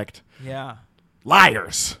for effect. Yeah.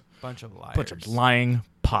 Liars. Bunch of liars. Bunch of lying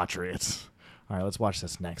patriots. All right, let's watch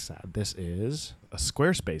this next ad. This is a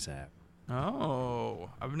Squarespace ad. Oh,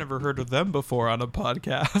 I've never heard of them before on a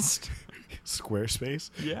podcast. Squarespace.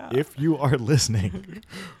 Yeah. If you are listening,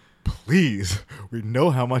 please, we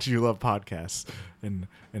know how much you love podcasts, and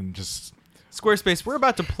just Squarespace, we're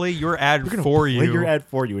about to play your ad we're gonna for play you. your ad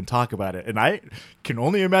for you and talk about it. And I can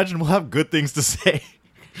only imagine we'll have good things to say.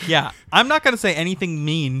 Yeah, I'm not going to say anything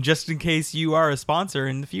mean just in case you are a sponsor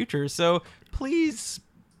in the future. So please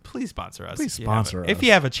Please sponsor us. Please sponsor us. If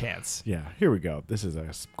you have a chance. Yeah, here we go. This is a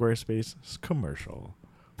Squarespace commercial.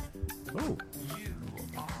 Oh.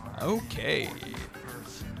 Okay.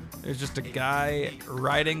 There's just a guy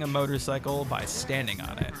riding a motorcycle by standing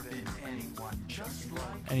on it.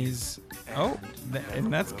 And he's... Oh,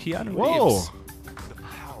 and that's Keanu Whoa. Reeves.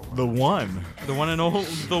 The one. The one and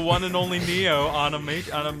only Neo on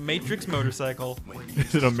a Matrix motorcycle.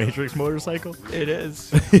 Is it a Matrix motorcycle? It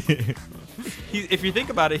is. If you think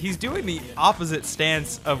about it, he's doing the opposite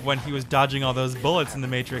stance of when he was dodging all those bullets in the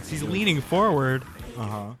Matrix. He's leaning forward.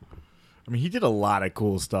 Uh-huh. I mean, he did a lot of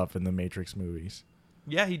cool stuff in the Matrix movies.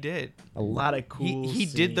 Yeah, he did. A lot of cool He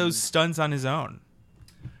did those stunts on his own.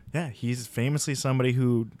 Yeah, he's famously somebody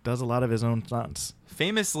who does a lot of his own stunts.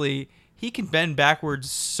 Famously, he can bend backwards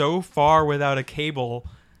so far without a cable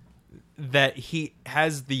that he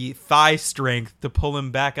has the thigh strength to pull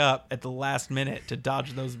him back up at the last minute to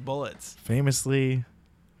dodge those bullets. Famously,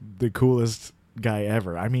 the coolest guy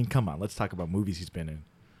ever. I mean, come on, let's talk about movies he's been in.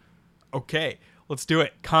 Okay, let's do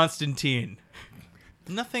it. Constantine.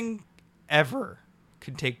 Nothing ever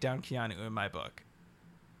could take down Keanu in my book.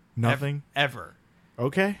 Nothing? Ever.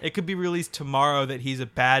 Okay. It could be released tomorrow that he's a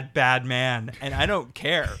bad man, and I don't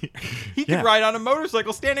care. He Yeah. could ride on a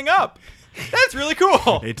motorcycle standing up. That's really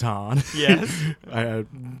cool. Hey, Ton. Yes?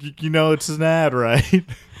 You know it's an ad, right?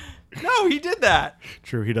 No, he did that.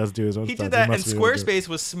 True, he does do his own He stuff. did that, and must be able to do it. Squarespace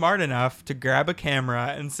was smart enough to grab a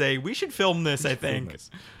camera and say, we should film this, I think.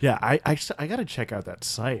 Yeah, I got to check out that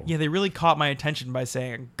site. Yeah, they really caught my attention by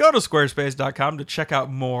saying, go to squarespace.com to check out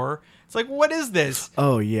more. It's like, what is this?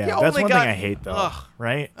 Oh, yeah. You That's only one got- thing I hate, though. Ugh.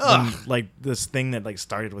 Right? Ugh. When, like, this thing that, like,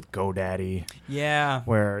 started with GoDaddy, Yeah.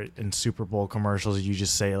 where in Super Bowl commercials, you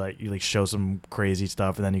just say, like, you, like, show some crazy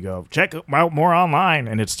stuff, and then you go, check out more online.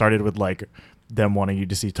 And it started with, like, them wanting you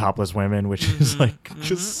to see topless women, which is, like,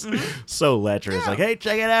 just so lecherous. Like, hey,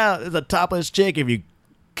 check it out. There's a topless chick if you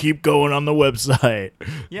keep going on the website.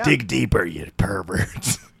 Yeah. Dig deeper, you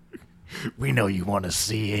perverts. We know you want to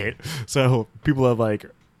see it. So people have, like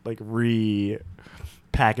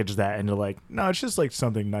repackaged that into, like, no, it's just, like,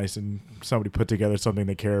 something nice and somebody put together something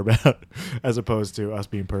they care about as opposed to us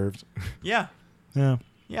being pervs. Yeah. Yeah.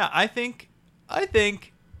 Yeah, I think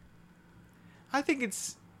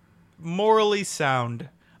it's morally sound.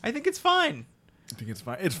 I think it's fine. I think it's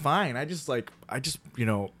fine. It's fine. I just, you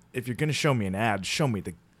know, if you're going to show me an ad, show me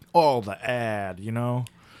all the ad, you know?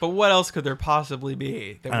 But what else could there possibly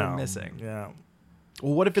be that I we're don't know. missing? Yeah.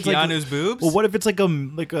 Well, what if it's Keanu's boobs? Well, what if it's like a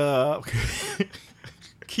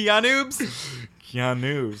Keanu's?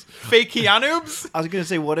 Keanu's. Fake Keanu's? I was gonna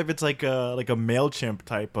say, what if it's like a MailChimp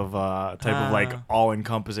type of like all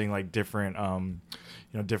encompassing, like, different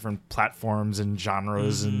different platforms and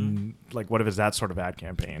genres, and, like, what if it's that sort of ad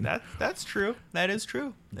campaign? That's true. That is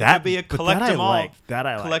true. That could be a but collect that I them all. like. That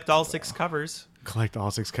I like. Collect all 6 covers. Collect all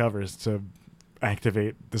 6 covers to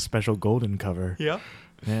activate the special golden cover. Yep.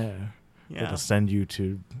 Yeah. Yeah. It'll send you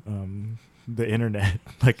to the internet,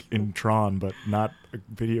 like in Tron, but not a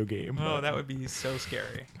video game. Oh, but that would be so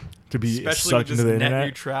scary. to be Especially sucked with into this the net internet.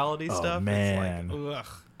 neutrality Oh, stuff. man. It's like, ugh.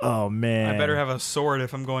 Oh man! I better have a sword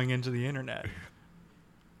if I'm going into the internet.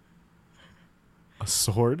 a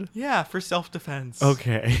sword. Yeah, for self-defense.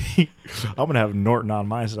 Okay, I'm gonna have Norton on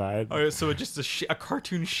my side. Oh, so just a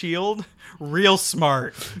cartoon shield? Real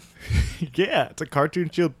smart. Yeah, it's a cartoon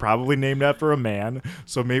shield, probably named after a man.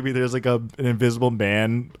 So maybe there's like an invisible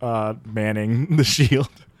man manning the shield,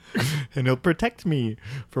 and he'll protect me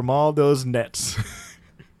from all those nets.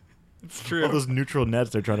 It's true. All those neutral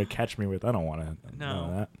nets they're trying to catch me with. I don't want to.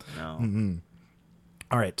 No.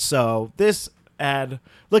 All right, so this ad.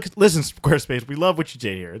 Listen, Squarespace, we love what you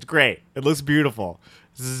did here. It's great. It looks beautiful.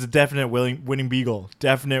 This is a definite winning beagle.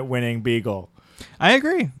 Definite winning beagle. I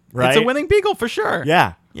agree. Right? It's a winning beagle for sure.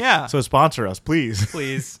 Yeah. Yeah. So sponsor us, please.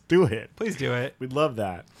 Please. Do it. Please do it. We'd love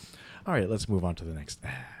that. All right, let's move on to the next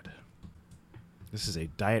ad. This is a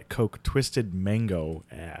Diet Coke Twisted Mango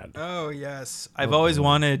ad. Oh, yes. I've always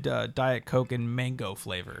wanted Diet Coke and mango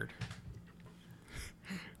flavored.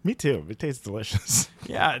 Me too. It tastes delicious.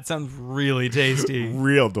 Yeah, it sounds really tasty.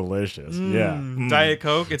 Real delicious. Yeah. Mm. Diet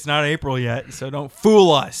Coke, it's not April yet, so don't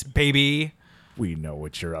fool us, baby. We know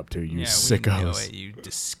what you're up to, you Yeah, sickos. we know it, you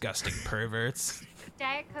disgusting perverts.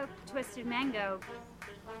 Diet Coke Twisted Mango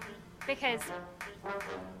because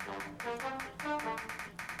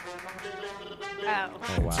Oh,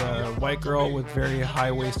 It's wow. a white girl with very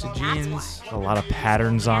high-waisted jeans, A lot of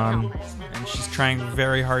patterns on. and she's trying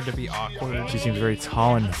very hard to be awkward. She seems very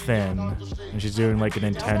tall and thin. And she's doing like an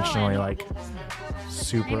intentionally like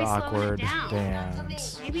super maybe slowing it awkward down.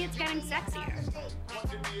 dance. Maybe it's getting sexier.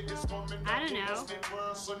 I don't know.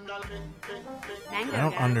 Mango I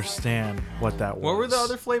don't does. understand what that was. What were the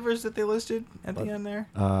other flavors that they listed at the end there?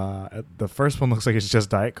 The first one looks like it's just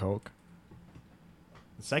Diet Coke.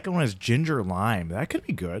 The second one is ginger lime. That could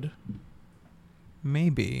be good.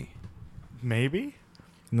 Maybe. Maybe.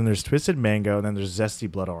 And then there's twisted mango, and then there's zesty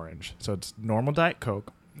blood orange. So it's normal Diet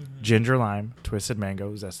Coke, ginger lime, twisted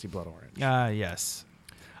mango, zesty blood orange. Yes.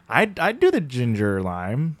 I'd do the ginger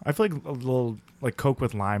lime. I feel like a little like Coke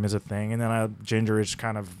with lime is a thing, and then ginger is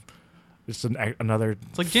kind of just another.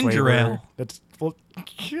 It's like ginger flavor ale. That's well,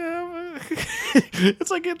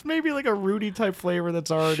 it's like it's maybe like a Rudy type flavor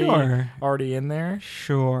that's already in there.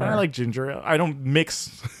 Sure. I like ginger ale. I don't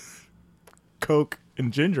mix Coke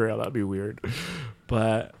and ginger ale. That'd be weird.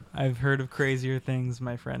 But I've heard of crazier things,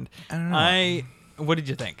 my friend. I don't know. What did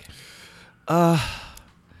you think? I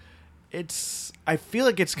feel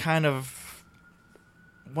like it's kind of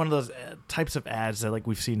one of those types of ads that like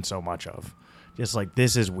we've seen so much of. Just like,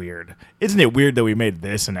 this is weird. Isn't it weird that we made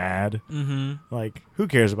this an ad? Mm-hmm. Like, who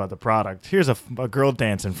cares about the product? Here's a girl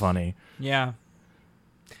dancing funny. Yeah.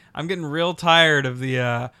 I'm getting real tired of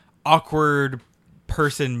the awkward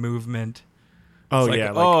person movement. Oh, It's like,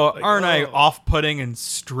 yeah. aren't I off-putting and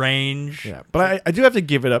strange? Yeah, but I do have to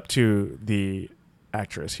give it up to the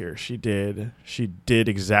actress here. She did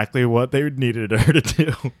exactly what they needed her to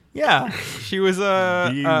do. Yeah, she was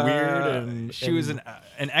Be weird and she was an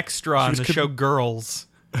extra on the show Girls.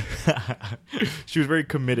 She was very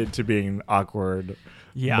committed to being an awkward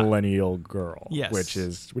millennial girl. Yes. which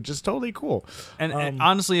is totally cool. And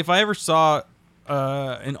honestly, if I ever saw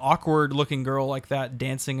an awkward looking girl like that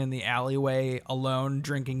dancing in the alleyway alone,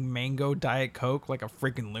 drinking mango Diet Coke like a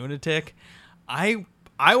freaking lunatic, I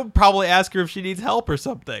would probably ask her if she needs help or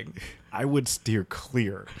something. I would steer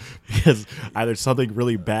clear because either something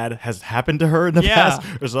really bad has happened to her in the past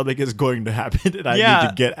or something is going to happen and I need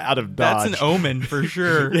to get out of Dodge. That's an omen for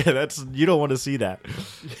sure. Yeah, you don't want to see that.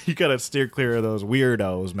 You got to steer clear of those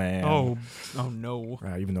weirdos, man. Oh no.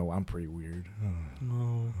 Even though I'm pretty weird.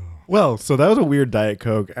 Well, so that was a weird Diet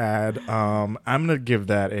Coke ad. I'm going to give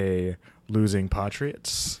that a losing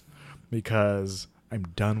Patriots because I'm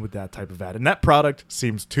done with that type of ad. And that product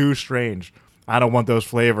seems too strange. I don't want those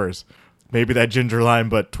flavors. Maybe that ginger lime,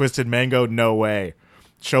 but twisted mango, no way.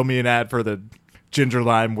 Show me an ad for the ginger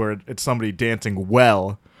lime where it's somebody dancing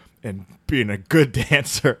well and being a good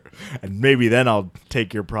dancer, and maybe then I'll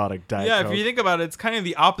take your product, Diet Coke. If you think about it, it's kind of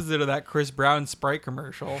the opposite of that Chris Brown Sprite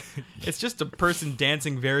commercial. It's just a person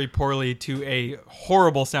dancing very poorly to a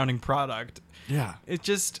horrible sounding product. Yeah.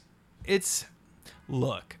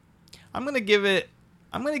 Look, I'm going to give it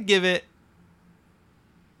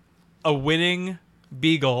a winning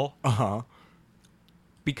Beagle. Uh-huh.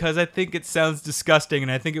 Because I think it sounds disgusting,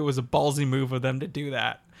 and I think it was a ballsy move of them to do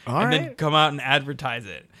that. Then come out and advertise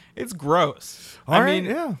it. It's gross. I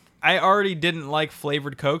mean, I already didn't like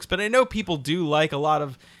flavored Cokes, but I know people do like a lot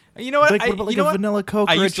of... You know what? Like, what about a vanilla Coke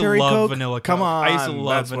or a cherry Coke? I used to love vanilla Coke. Come on, I used to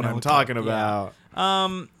love that's vanilla what I'm talking Coke. about.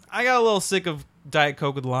 Yeah. I got a little sick of Diet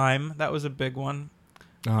Coke with lime. That was a big one.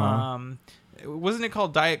 Wasn't it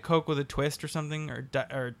called Diet Coke with a twist or something,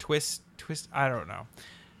 or twist? I don't know.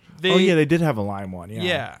 They did have a lime one.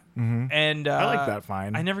 Yeah. Mm-hmm. And I like that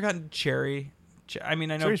fine. I never got cherry. I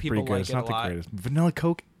mean, I know Cherry's people pretty good. like It's it not a the lot. greatest. Vanilla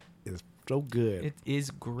Coke is so good. It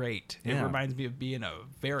is great. Yeah. It reminds me of being a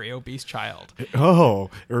very obese child. It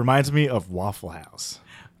reminds me of Waffle House.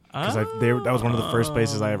 Because that was one of the first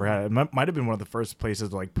places I ever had. It might have been one of the first places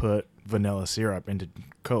to like put vanilla syrup into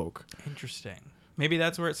Coke. Interesting. Maybe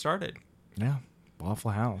that's where it started. Yeah,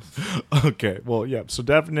 Waffle House. Okay, well, yeah. So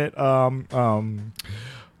definite. What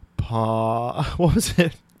was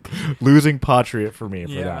it? Losing Patriot for me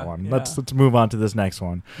for that one. Yeah. Let's move on to this next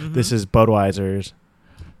one. Mm-hmm. This is Budweiser's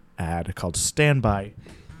ad called Standby.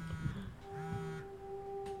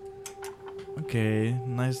 Okay,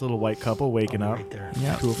 nice little white couple waking up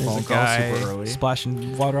Yeah, to a there's phone call guy super early.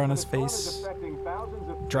 splashing water on his face,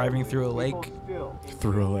 driving through a lake,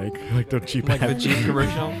 Through a lake, like the Jeep like the ad. Jeep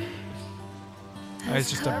commercial. It's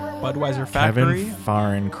just a Budweiser factory. Kevin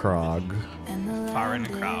Fahrenkrog. Foreign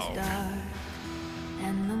crowd.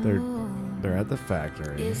 They're at the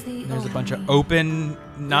factory. There's a bunch of open,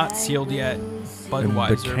 not sealed yet Budweiser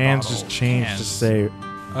And the cans bottle just changed to cans. say It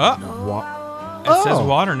says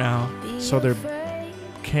water now. So they're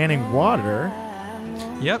canning water.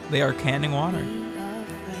 Yep, they are canning water.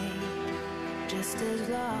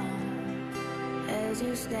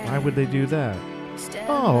 Why would they do that?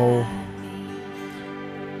 Oh.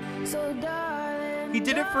 He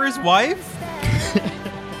did it for his wife?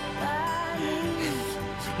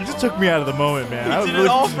 You just took me out of the moment, man. He did it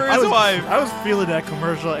all for his wife. I was feeling that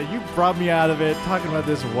commercial, and you brought me out of it, talking about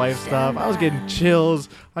this wife stuff. I was getting chills.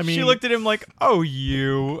 I mean, She looked at him like, "Oh,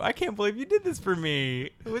 I can't believe you did this for me.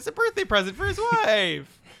 It was a birthday present for his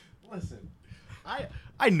wife." Listen,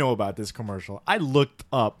 I know about this commercial. I looked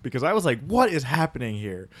up because I was like, what is happening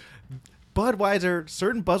here?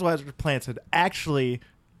 Certain Budweiser plants had actually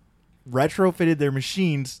retrofitted their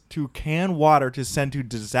machines to can water to send to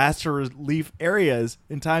disaster relief areas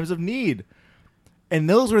in times of need. And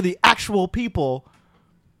those were the actual people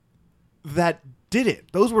that did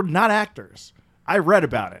it. Those were not actors. I read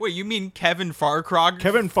about it. Wait, you mean Kevin Farkrog?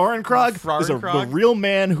 Kevin Farkrog is the real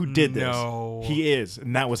man who did this. No. He is,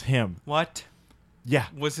 and that was him. What? Yeah.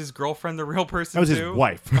 Was his girlfriend the real person That was too? his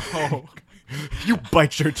wife. Oh. You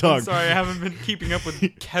bite your tongue. I'm sorry, I haven't been keeping up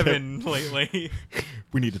with Kevin lately.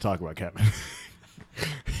 We need to talk about Kevin.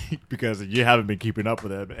 Because you haven't been keeping up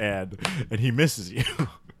with him, and he misses you.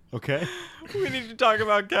 Okay? We need to talk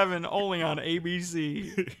about Kevin only on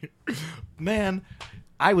ABC. Man,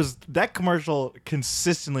 that commercial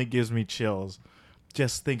consistently gives me chills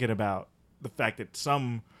just thinking about the fact that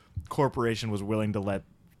some corporation was willing to let,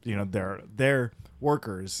 their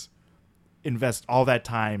workers invest all that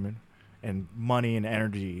time and money and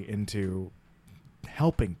energy into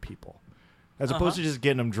helping people as opposed to just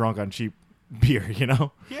getting them drunk on cheap beer,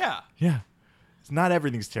 Yeah. Yeah. It's not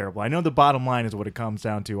everything's terrible. I know the bottom line is what it comes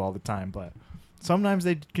down to all the time, but sometimes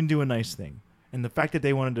they can do a nice thing. And the fact that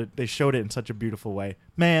they showed it in such a beautiful way.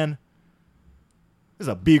 Man, it's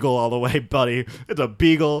a beagle all the way, buddy. It's a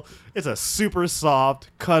beagle. It's a super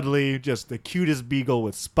soft, cuddly, just the cutest beagle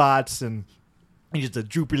with spots, and he's just a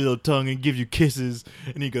droopy little tongue and gives you kisses.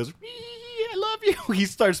 And he goes, I love you. He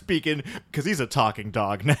starts speaking because he's a talking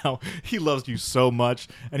dog now. He loves you so much.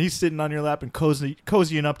 And he's sitting on your lap and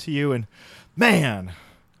cozying up to you. And man,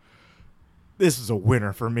 this is a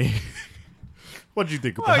winner for me. What did you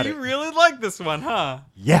think about it? You really like this one, huh?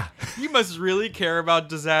 Yeah. You must really care about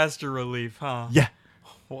disaster relief, huh? Yeah.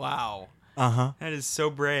 Wow. Uh-huh. That is so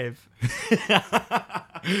brave.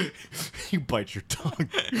 You bite your tongue.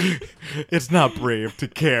 It's not brave to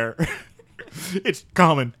care. It's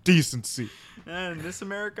common decency. And this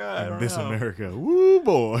America, I don't This know. America. Woo,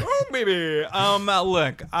 boy. Oh, baby.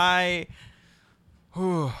 Look,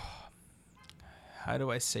 how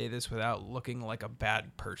do I say this without looking like a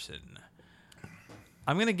bad person?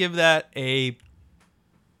 I'm going to give that a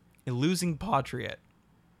losing patriot.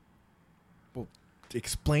 Well,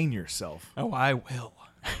 explain yourself. Oh, I will.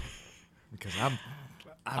 Because I'm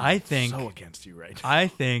I think so against you right now. I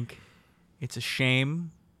think it's a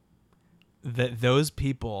shame that those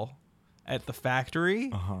people at the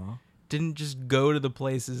factory didn't just go to the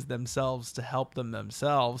places themselves to help them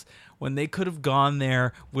themselves when they could have gone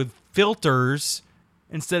there with filters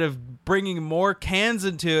instead of bringing more cans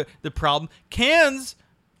into the problem. Cans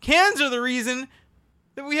are the reason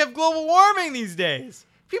that we have global warming these days.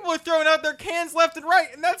 People are throwing out their cans left and right,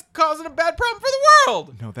 and that's causing a bad problem for the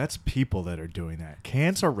world. No, that's people that are doing that.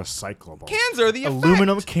 Cans are recyclable. Cans are the effect.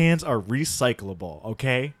 Aluminum cans are recyclable,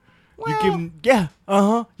 okay? Well, you give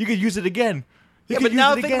them, you could use it again. but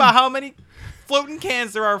now think about how many floating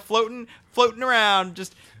cans there are floating around.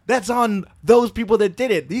 Just that's on those people that did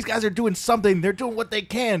it. These guys are doing something. They're doing what they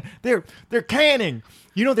can. They're canning.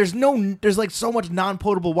 There's like so much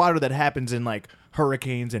non-potable water that happens in like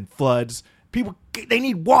hurricanes and floods. People, they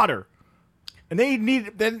need water. And then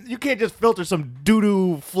you can't just filter some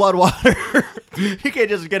doo-doo flood water. You can't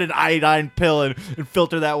just get an iodine pill and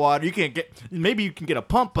filter that water. Maybe you can get a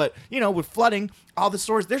pump, but with flooding, all the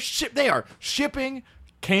stores, they are shipping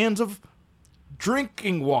cans of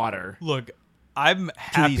drinking water. look, I'm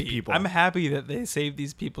happy. these people. I'm happy that they saved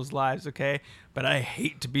these people's lives, okay? But I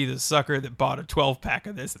hate to be the sucker that bought a 12-pack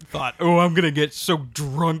of this and thought, oh, I'm going to get so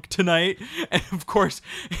drunk tonight. And, of course,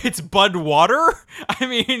 it's Bud Water? I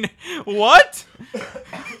mean, what?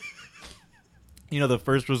 The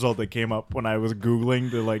first result that came up when I was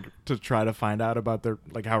Googling to try to find out about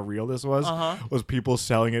how real this was people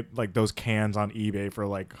selling it like those cans on eBay for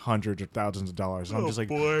like hundreds of thousands of dollars. And I'm just like,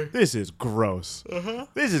 this is gross.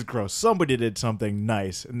 This is gross. Somebody did something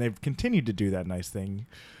nice, and they've continued to do that nice thing,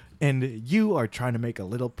 and you are trying to make a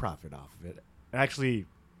little profit off of it. Actually,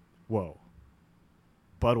 whoa.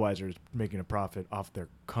 Budweiser is making a profit off their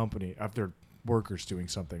company, off their workers doing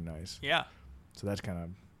something nice. Yeah. So that's kind of,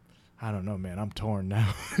 I don't know, man. I'm torn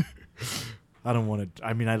now. I don't want to.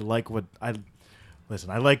 I mean, I like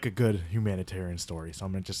a good humanitarian story, so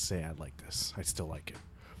I'm going to just say I like this. I still like it.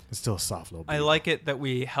 It's still a soft little I beat. like it that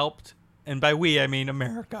we helped, and by we, I mean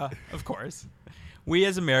America, of course. We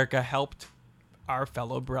as America helped our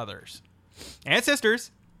fellow brothers and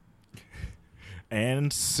sisters.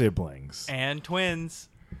 And siblings. And twins.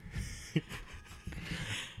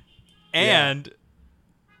 And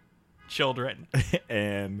children.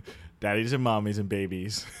 And daddies and mommies and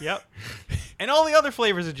babies. Yep. And all the other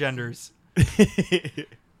flavors of genders.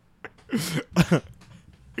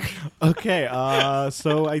 Okay,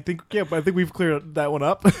 so I think we've cleared that one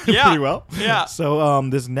up Yeah. pretty well. Yeah. So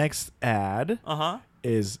this next ad Uh-huh.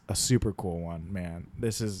 is a super cool one, man.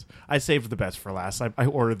 I saved the best for last. I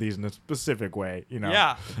ordered these in a specific way, you know.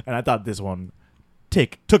 Yeah. And I thought this one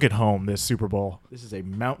took it home this Super Bowl. This is a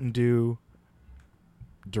Mountain Dew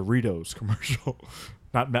Doritos commercial.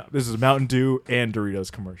 This is Mountain Dew and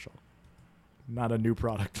Doritos commercial. Not a new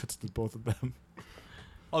product. It's both of them.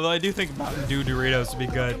 Although I do think Mountain Dew Doritos would be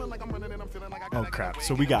good Oh crap!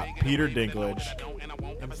 So we got Peter Dinklage,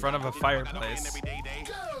 in front of a fireplace.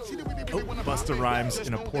 Busta Rhymes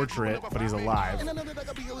in a portrait, but he's alive.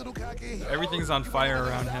 Everything's on fire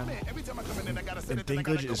around him. And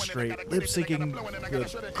Dinklage is straight lip syncing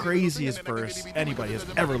the craziest verse anybody has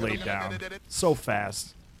ever laid down. So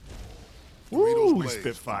fast. Woo!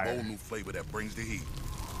 Spitfire. Bold new flavor that brings the heat.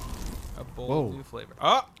 A bold Whoa. new flavor.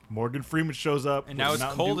 Oh! Morgan Freeman shows up. And now with it's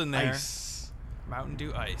Mountain cold Dew in there. Ice. Mountain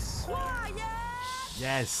Dew Ice.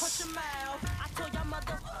 Yes.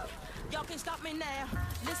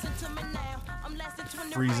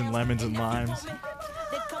 Freezing lemons and limes.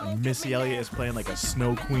 And Missy Elliott is playing like a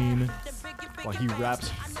snow queen while he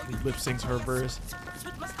lip syncs her verse.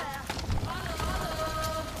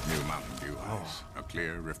 New Mountain Dew Ice. A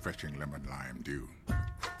clear, refreshing lemon lime dew.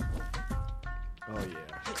 Oh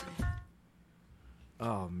yeah.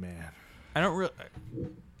 Oh man. I don't really...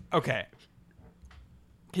 Okay.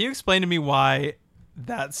 Can you explain to me why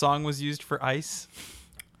that song was used for Ice?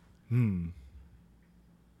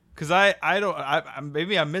 Because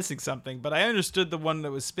maybe I'm missing something, but I understood the one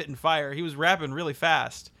that was spitting fire. He was rapping really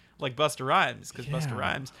fast, like Busta Rhymes, because Busta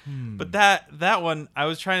Rhymes. But that one, I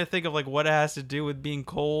was trying to think of like what it has to do with being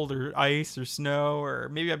cold or ice or snow, or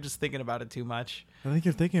maybe I'm just thinking about it too much. I think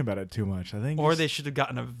you're thinking about it too much. Or they should have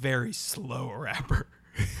gotten a very slow rapper.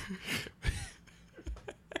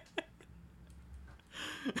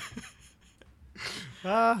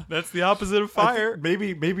 That's the opposite of fire.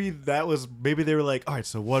 Maybe they were like, all right,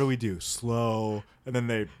 so what do we do? Slow. And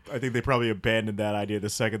then I think they probably abandoned that idea the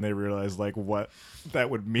second they realized like what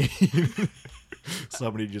that would mean.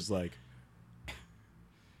 Somebody just like,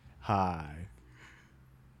 hi,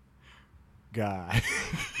 guy.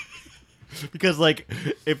 Because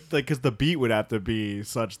because the beat would have to be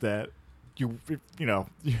such that you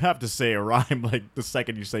have to say a rhyme like the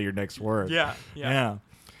second you say your next word. Yeah.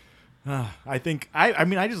 I think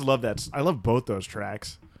I just love that. I love both those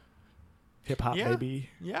tracks. Hip hop baby.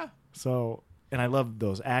 Yeah. So, and I love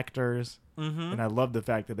those actors. Mm-hmm. And I love the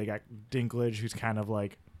fact that they got Dinklage, who's kind of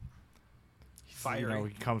like fiery.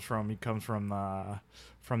 he comes from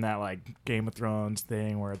that like Game of Thrones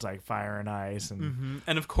thing where it's like fire and ice and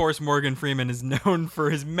And of course Morgan Freeman is known for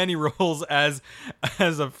his many roles as a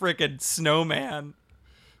frickin' snowman.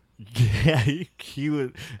 Yeah, he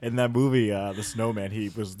was in that movie, The Snowman. He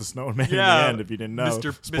was the snowman in the end. If you didn't know,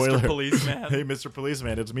 Mr. Policeman. Hey, Mr.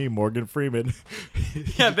 Policeman, it's me, Morgan Freeman.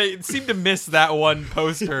 Yeah, they seem to miss that one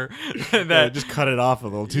poster. That just cut it off a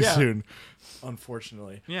little too soon,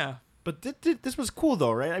 unfortunately. Yeah, but this was cool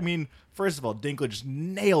though, right? I mean, first of all, Dinklage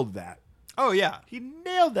nailed that. Oh yeah, he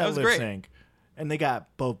nailed that was lip great. sync. And they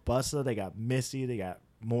got both Busta, they got Missy, they got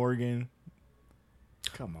Morgan.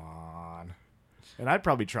 Come on. And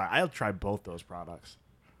I'll try both those products.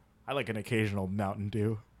 I like an occasional Mountain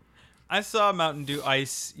Dew. I saw Mountain Dew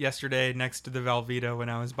Ice yesterday next to the Velveeta when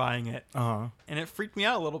I was buying it. And it freaked me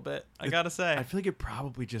out a little bit, I gotta say. I feel like it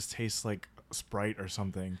probably just tastes like Sprite or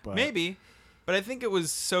something. But Maybe. But I think it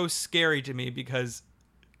was so scary to me because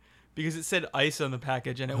it said ice on the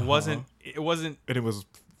package and it wasn't And it was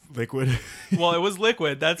liquid. Well, it was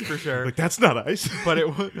liquid, that's for sure. Like, that's not ice. But it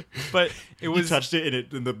was You touched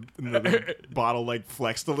it and the bottle like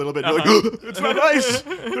flexed a little bit. You're like, it's not ice.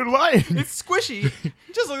 They're lying. It's squishy,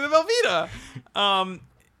 just like the Velveeta.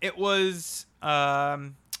 It was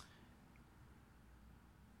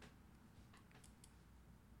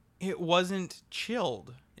it wasn't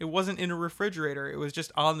chilled. It wasn't in a refrigerator. It was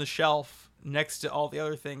just on the shelf next to all the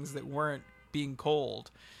other things that weren't being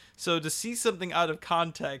cold. So to see something out of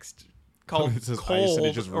context called It says ice cold and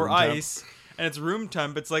it's just or room temp. ice and it's room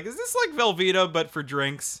temp, it's like, is this like Velveeta but for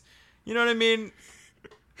drinks? You know what I mean?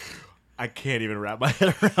 I can't even wrap my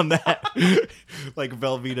head around that. Like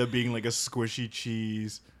Velveeta being like a squishy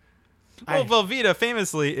cheese. Well, Velveeta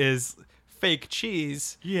famously is fake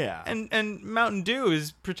cheese. Yeah. And Mountain Dew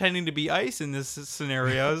is pretending to be ice in this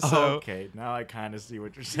scenario. So okay, now I kind of see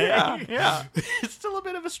what you're saying. Yeah. It's still a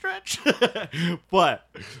bit of a stretch, but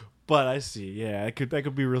I see. Yeah, that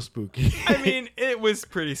could be real spooky. I mean, it was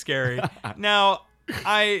pretty scary. Now,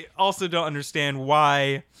 I also don't understand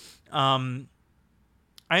why.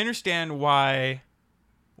 I understand why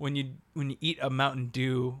when you eat a Mountain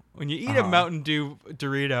Dew, a Mountain Dew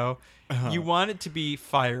Dorito, you want it to be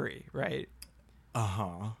fiery, right?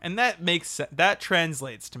 And that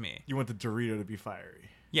translates to me. You want the Dorito to be fiery.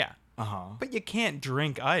 Yeah. But you can't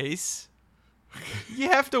drink ice. You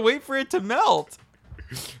have to wait for it to melt.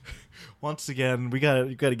 Once again, we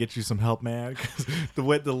gotta get you some help, man. 'Cause the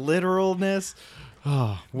literalness.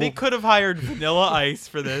 They could have hired Vanilla Ice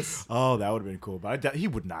for this. Oh, that would have been cool, but he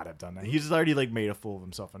would not have done that. He's already like made a fool of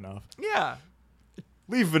himself enough. Yeah.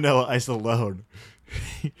 Leave Vanilla Ice alone.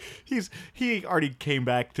 He already came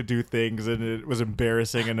back to do things, and it was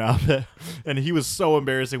embarrassing enough. And he was so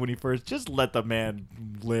embarrassing when he first. Just let the man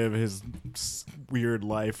live his weird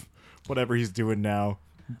life, whatever he's doing now.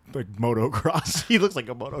 Like motocross. He looks like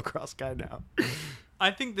a motocross guy now.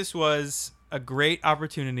 I think this was a great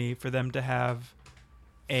opportunity for them to have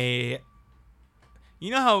you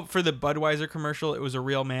know how for the Budweiser commercial it was a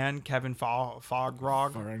real man, Kevin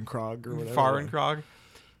Fahrenkrog or whatever. Fahrenkrog.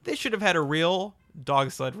 They should have had a real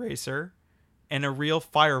dog sled racer and a real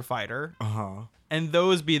firefighter. And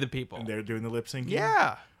those be the people. And they're doing the lip syncing?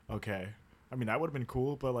 Yeah. Okay. I mean, that would have been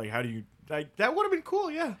cool, but like, how do you... Like, that would have been cool,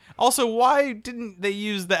 yeah. Also, why didn't they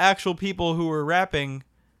use the actual people who were rapping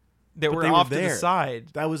that were off to the side?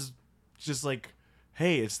 That was just like,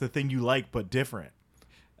 hey, it's the thing you like, but different.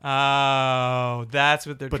 Oh, that's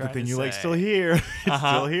what they're trying to say. But the thing you like still here. It's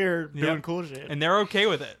still here doing cool shit. And they're okay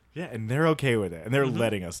with it. Yeah, and they're okay with it. And they're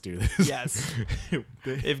letting us do this. Yes.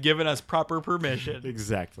 They've given us proper permission.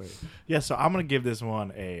 Exactly. Yeah, so I'm going to give this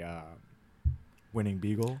one a winning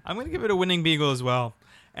beagle. I'm going to give it a winning beagle as well.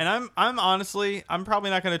 And I'm honestly, I'm probably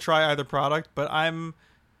not going to try either product, but I'm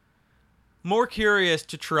more curious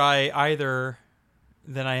to try either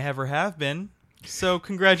than I ever have been. So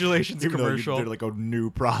congratulations, Even commercial. They're like a new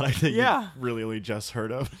product that you really only just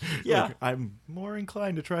heard of. Yeah. Like, I'm more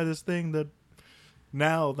inclined to try this thing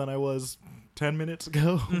now than I was 10 minutes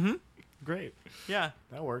ago. Mm-hmm. Great. Yeah.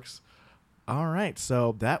 That works. All right.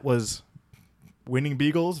 So that was winning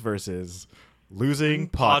beagles versus losing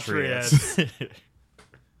patriots.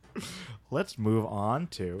 Let's move on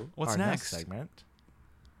to what's our next segment.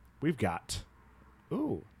 We've got,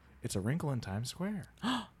 it's a wrinkle in Times Square.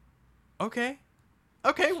 Okay,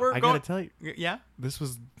 I gotta tell you, yeah,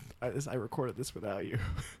 I recorded this without you.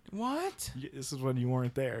 What? This is when you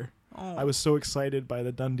weren't there. Oh. I was so excited by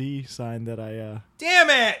the Dundee sign that I. Damn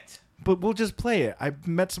it! But we'll just play it. I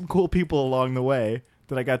met some cool people along the way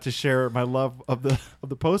that I got to share my love of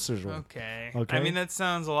the posters with. Okay. I mean, that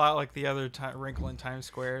sounds a lot like the other wrinkle in Times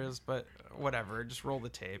Squares, but whatever. Just roll the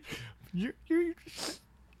tape. You're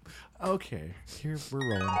okay. Here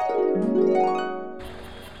we're rolling.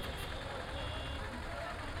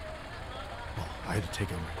 I had to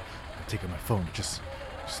take out my phone to just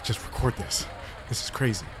record this. This is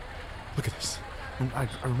crazy. Look at this. I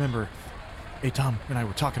remember Tom and I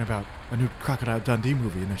were talking about a new Crocodile Dundee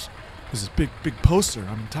movie, and there's this big poster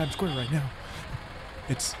on Times Square right now.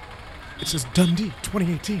 It says Dundee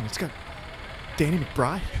 2018. It's got Danny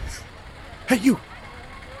McBride. Hey, you!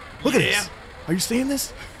 Look at this. Are you seeing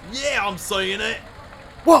this? Yeah, I'm seeing it.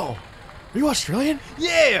 Whoa! Are you Australian?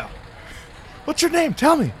 Yeah. What's your name?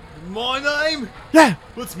 Tell me. My name? Yeah.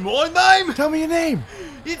 What's my name? Tell me your name.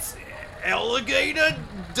 It's Alligator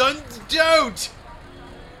Dundee.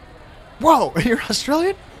 Whoa! You're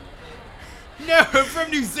Australian? No, I'm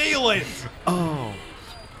from New Zealand. Oh.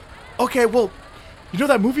 Okay, well, you know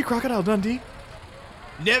that movie Crocodile Dundee?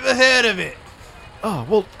 Never heard of it. Oh,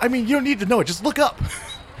 well, I mean, you don't need to know it. Just look up.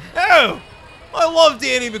 Oh, I love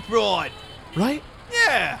Danny McBride. Right?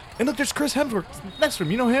 Yeah. And look, there's Chris Hemsworth next to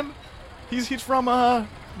him. You know him? He's from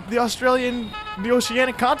the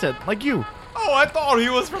oceanic continent, like you. Oh, I thought he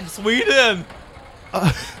was from Sweden.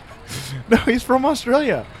 No, he's from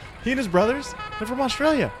Australia. He and his brothers, they're from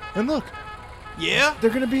Australia. And look. Yeah? They're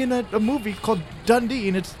going to be in a movie called Dundee,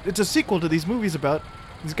 and it's a sequel to these movies about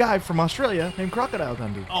this guy from Australia named Crocodile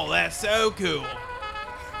Dundee. Oh, that's so cool.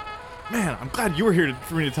 Man, I'm glad you were here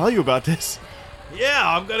for me to tell you about this. Yeah,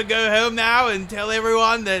 I'm going to go home now and tell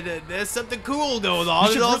everyone that there's something cool going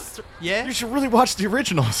on. You should really watch the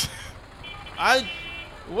originals.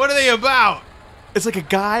 What are they about? It's like a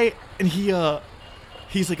guy, and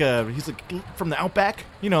he's like from the outback,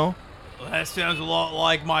 you know. Well, that sounds a lot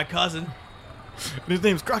like my cousin. And his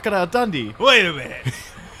name's Crocodile Dundee. Wait a minute.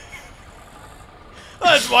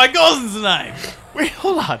 my cousin's name. Wait,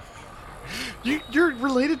 hold on. You're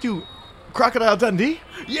related to Crocodile Dundee?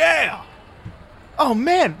 Yeah. Oh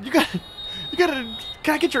man, you gotta.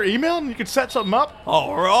 Can I get your email and you can set something up?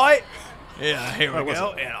 All right. Yeah, here we what's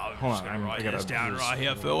go. it? And I'm Hold just on, gonna I write gotta this down use- right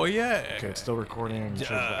here for you. Okay, it's still recording. Shows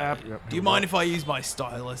the app. Yep, Do you here we mind go. if I use my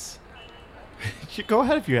stylus? Go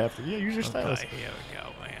ahead if you have to. Yeah, use your stylus. Okay, here we go.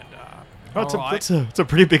 And Oh, it's, all right. it's a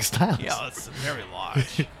pretty big stylus. Yeah, it's very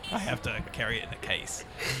large. I have to carry it in a case.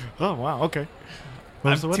 Oh wow. Okay. I'm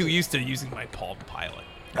What's too it? used to using my Palm Pilot.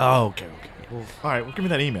 Oh, okay. Well, all right. Well, give me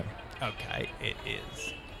that email. Okay, it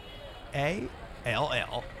is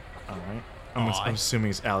A-L-L. All right. I'm assuming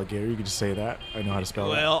it's alligator. You could just say that. I know how to spell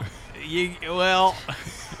Well,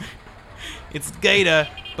 it's Gator,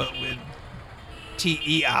 but with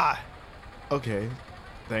T-E-I. that. Okay.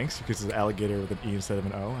 Thanks. Because it's alligator with an E instead of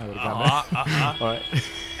an O. I would have gotten that. All right.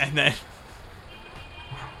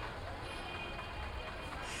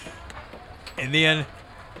 And then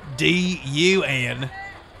D-U-N.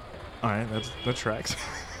 All right. That tracks.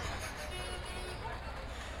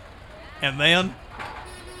 And then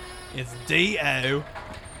it's D-O.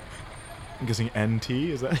 I'm guessing NT.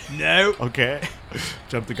 Is that? No. Okay.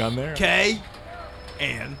 Jump the gun there.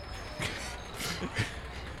 K-N.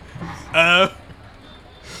 O.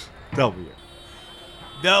 W.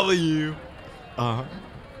 W. Uh-huh.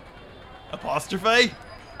 Apostrophe?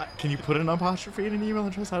 Can you put an apostrophe in an email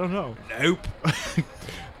address? I don't know. Nope.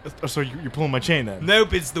 So you're pulling my chain then?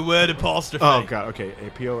 Nope, it's the word apostrophe. Oh god. Okay.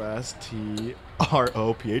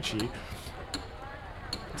 APOSTROPHE.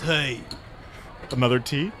 T. Another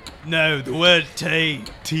T. No, the word T.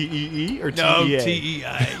 TEE or No, TEA?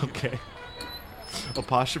 T-E-A. Okay.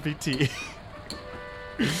 Apostrophe T.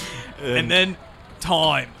 And then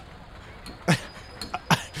time.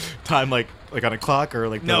 Time like on a clock or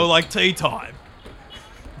like No, like tea time.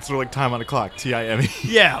 sort of like time on a clock. TIME.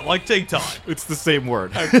 Yeah, like tea time. It's the same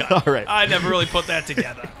word. Okay. All right. I never really put that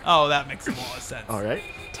together. Oh, that makes a lot of sense. All right.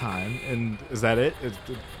 Time. And is that it?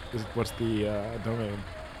 What's the domain?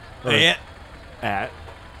 Or At.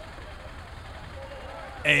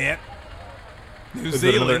 New Is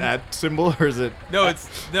it another Zealand. at symbol or is it? No, it's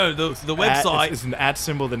the website. It's an at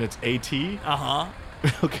symbol, then it's AT. Uh-huh.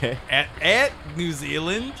 Okay. At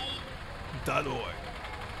newzealand.org.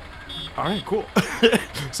 All right, cool.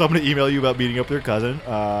 So I'm gonna email you about meeting up with your cousin.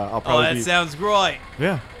 I'll Oh, probably. that sounds great.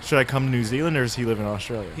 Yeah. Should I come to New Zealand or does he live in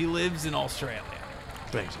Australia? He lives in Australia.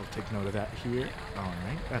 Thanks. I'll take note of that here. All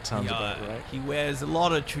right. That sounds about right. He wears a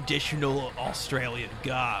lot of traditional Australian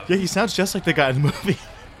garb. Yeah, he sounds just like the guy in the movie.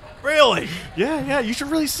 Really? Yeah. You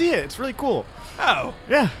should really see it. It's really cool. Oh,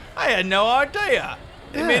 Yeah. I had no idea.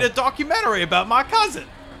 They Yeah. made a documentary about my cousin.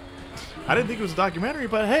 I didn't think it was a documentary,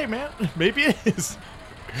 but hey, man, maybe it is.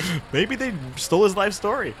 Maybe they stole his life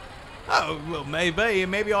story. Oh, well, maybe.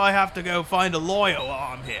 Maybe I have to go find a lawyer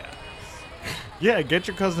while I'm here. Yeah, get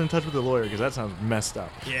your cousin in touch with the lawyer because that sounds messed up.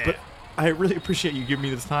 Yeah. But I really appreciate you giving me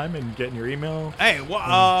this time and getting your email. Hey,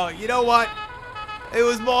 you know what? It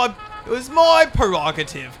was my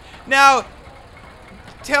prerogative. Now,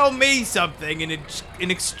 tell me something in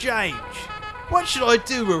exchange. What should I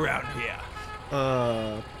do around here?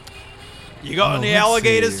 You got any let's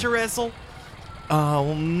alligators see. to wrestle?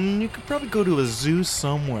 You could probably go to a zoo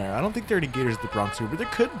somewhere. I don't think there are any gators at the Bronx Zoo, but there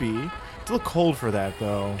could be. It's a little cold for that,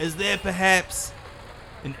 though. Is there perhaps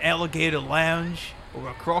an alligator lounge or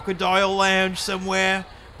a crocodile lounge somewhere?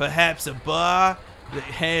 Perhaps a bar that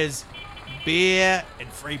has beer and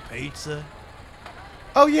free pizza?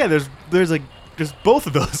 Oh yeah, there's both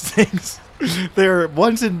of those things. I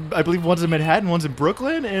believe one's in Manhattan, one's in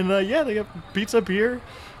Brooklyn, and yeah, they got pizza, beer,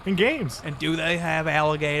 and games. And do they have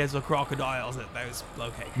alligators or crocodiles at those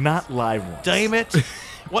locations? Not live ones. Damn it.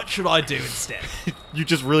 What should I do instead? You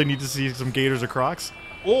just really need to see some gators or crocs?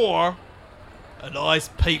 Or a nice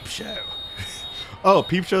peep show. Oh,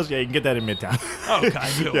 peep shows? Yeah, you can get that in Midtown.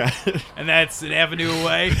 Okay, cool. Yeah. And that's an avenue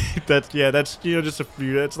away? that's just a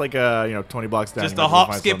few. That's like 20 blocks down. Just You a might hop,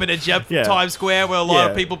 find skip, something. and a jump Yeah. from Times Square where a lot Yeah.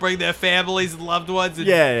 of people bring their families and loved ones? And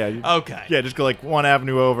Yeah. Okay. Yeah, just go like one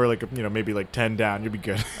avenue over, like maybe like 10 down. You'll be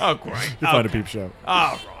good. Oh, great. You'll find a Okay. peep show.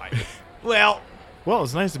 All right. Well, Well,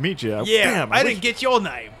 it's nice to meet you. yeah, Damn, I wish- didn't get your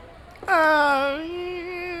name.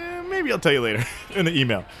 Maybe I'll tell you later in the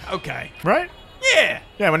email. Okay. Right? Yeah.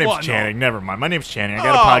 Yeah, my name's Why not? Channing. Never mind. My name's Channing. I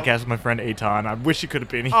got a Oh. podcast with my friend Aton. I wish he could have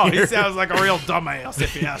been here. Oh, he sounds like a real dumbass,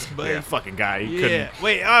 if you ask me. yeah, fucking guy. He Yeah. couldn't.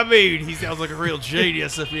 Wait, I mean, he sounds like a real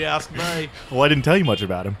genius, if you ask me. Well, I didn't tell you much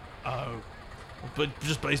about him. Oh. But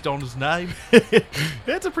just based on his name?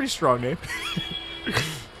 It's a pretty strong name.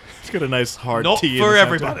 It's got a nice hard Not T. in for the center.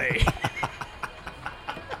 everybody.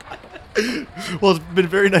 Well, it's been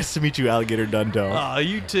very nice to meet you, Alligator Dundo. Oh,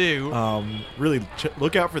 you too. Really,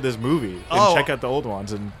 look out for this movie and Oh. check out the old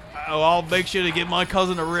ones. And I'll make sure to give my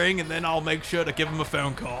cousin a ring, and then I'll make sure to give him a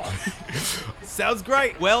phone call. Sounds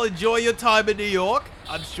great. Well, enjoy your time in New York.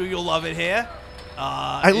 I'm sure you'll love it here.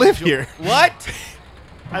 I live here. What?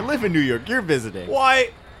 I live in New York. You're visiting.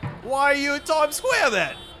 Why are you in Times Square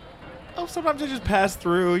then? Oh, sometimes I just pass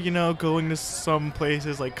through, going to some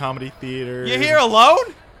places like comedy theater. You here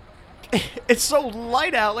alone? It's so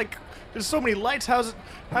light out. Like, there's so many lights. How's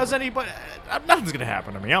anybody? Nothing's gonna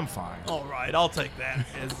happen to me. I'm fine. All right, I'll take that.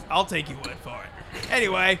 I'll take your word for it.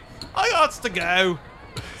 Anyway, I got to go.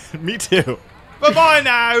 Me too. Bye-bye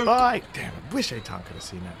now. Bye. Damn, I wish Aton could have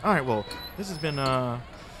seen that. All right, well, this has been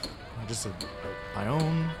just my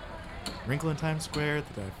own Wrinkle in Times Square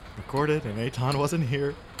that I recorded, and Aton wasn't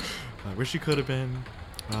here. I wish he could have been.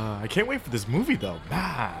 I can't wait for this movie, though.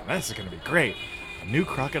 This is gonna be great. A new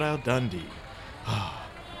Crocodile Dundee.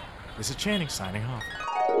 This is Channing signing off.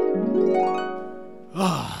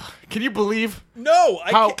 Can you believe No,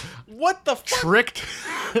 I how can't. What the fuck? tricked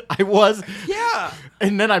I was? Yeah.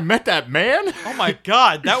 And then I met that man? Oh my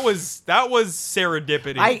god, that was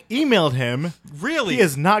serendipity. I emailed him. Really? He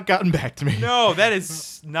has not gotten back to me. No, that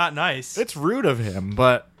is not nice. It's rude of him,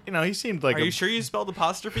 but, he seemed like Are you sure you spelled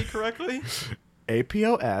apostrophe correctly?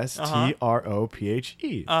 APOSTROPHE.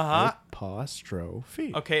 Uh-huh.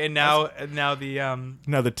 Apostrophe. Okay, and now the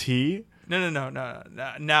Now the T. No.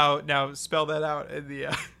 Now spell that out in the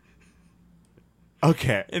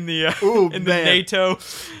Okay. in the Ooh, in the man. NATO.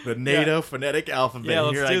 The NATO phonetic alphabet. Yeah,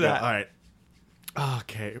 let's Here do I go. that. All right.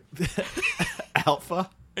 Okay. Alpha.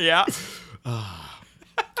 Yeah.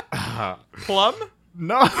 Plum?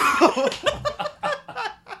 No.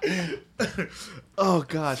 Oh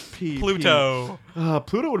gosh, P. Pluto.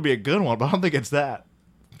 Pluto would be a good one, but I don't think it's that.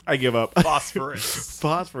 I give up. Phosphorus.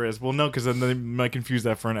 Phosphorus. Well, no, because then they might confuse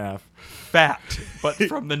that for an F. Fact, but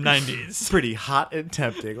from the 90s. Pretty hot and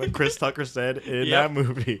tempting, like Chris Tucker said in that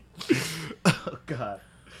movie. Oh God.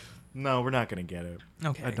 No, we're not gonna get it.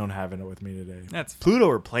 Okay. I don't have it with me today. That's Pluto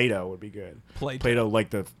or Plato would be good. Plato. like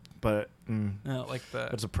the, but No, like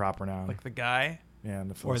that's a proper noun. the guy yeah, and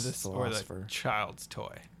the or philosopher. the child's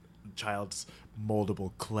toy. Child's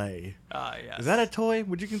moldable clay. Ah, yes. Is that a toy?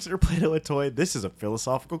 Would you consider Play-Doh a toy? This is a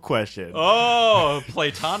philosophical question. Oh,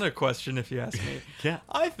 Platonic question, if you ask me. Yeah.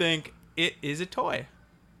 I think it is a toy.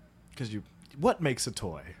 Because what makes a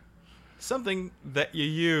toy? Something that you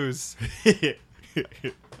use.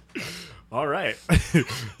 All right.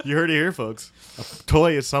 You heard it here, folks. A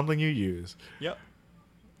toy is something you use. Yep.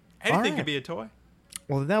 Anything right. could be a toy.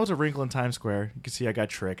 Well, that was a wrinkle in Times Square. You can see I got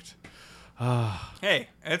tricked. Hey,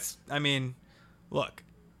 look.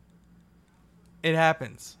 It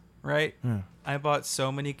happens, right? Yeah. I bought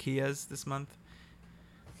so many Kias this month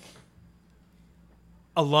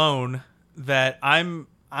alone that I'm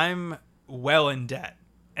well in debt.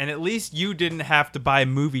 And at least you didn't have to buy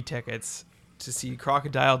movie tickets to see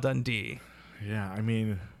Crocodile Dundee. Yeah, I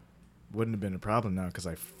mean, wouldn't have been a problem now because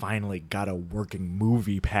I finally got a working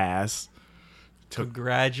movie pass.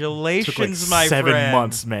 Congratulations, Took like my 7 friend.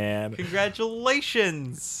 months, man.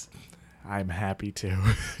 Congratulations. I'm happy to.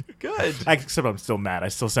 Good. Except I'm still mad. I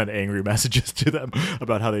still send angry messages to them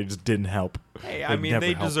about how they just didn't help. Hey, I mean,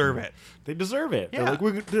 they never deserve helped me. it. They deserve it. Yeah.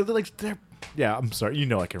 They're like, yeah, I'm sorry. You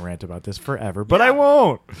know I can rant about this forever, but I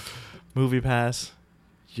won't. Movie pass.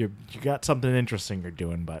 You got something interesting you're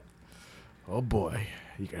doing, but oh boy,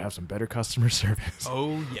 you could have some better customer service.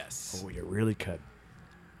 Oh, yes. Oh, you really could.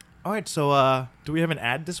 All right, so do we have an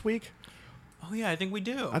ad this week? Oh, yeah, I think we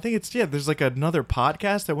do. I think there's like another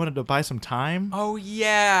podcast that wanted to buy some time. Oh,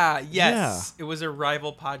 yeah. Yes. Yeah. It was a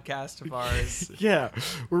rival podcast of ours. Yeah,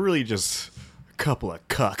 we're really just a couple of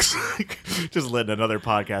cucks. Just letting another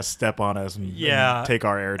podcast step on us and take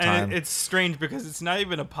our airtime. And it's strange because it's not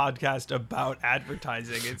even a podcast about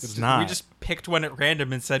advertising. It's not. We just picked one at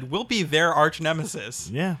random and said, we'll be their arch nemesis.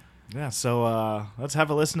 Yeah. So let's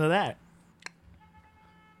have a listen to that.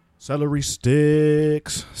 Celery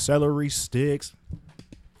sticks.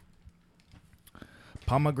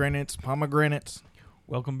 Pomegranates.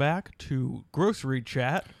 Welcome back to Grocery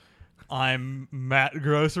Chat. I'm Matt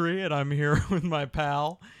Grocery, and I'm here with my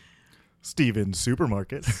pal, Steven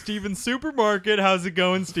Supermarket. Steven Supermarket. How's it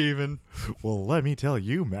going, Steven? Well, let me tell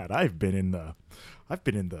you, Matt, I've been in the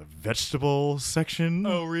vegetable section.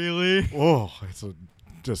 Oh, really? Oh, it's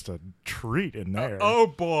just a treat in there. Oh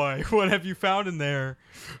boy, what have you found in there?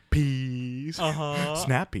 Peas.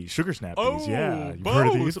 Snap peas, sugar snap peas. Oh, yeah, you've heard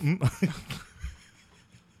of these?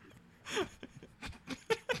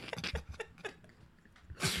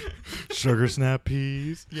 Sugar snap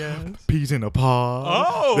peas. Yes. Peas in a pod.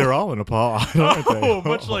 Oh. They're all in a pod, aren't they? Oh,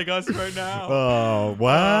 much like us right now. Oh,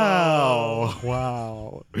 wow.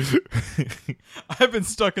 Wow. I've been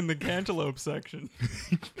stuck in the cantaloupe section.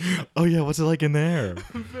 Oh, yeah. What's it like in there?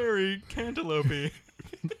 Very cantaloupe-y.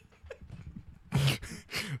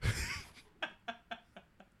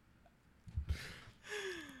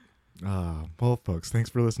 Well, folks, thanks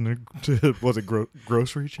for listening to, was it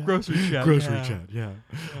Grocery Chat? Grocery Chat. Grocery yeah. Chat, yeah.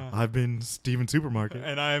 Yeah. I've been Steven Supermarket,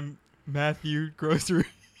 And I'm Matthew Grocery.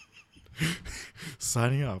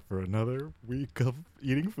 signing off for another week of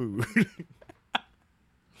eating food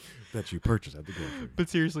that you purchase at the grocery. But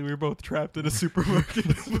seriously, we're both trapped in a supermarket.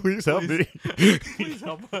 Please help me. Please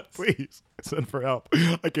help us. Please send for help.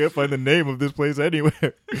 I can't find the name of this place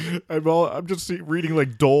anywhere. I'm just reading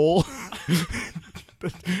like Dole.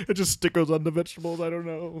 It just stickers on the vegetables. I don't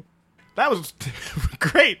know. That was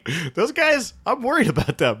great. Those guys, I'm worried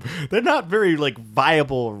about them. They're not very like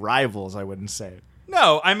viable rivals, I wouldn't say.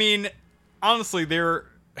 No, I mean, honestly, they're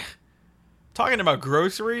talking about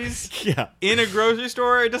groceries Yeah. in a grocery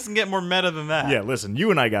store. It doesn't get more meta than that. Yeah, listen, you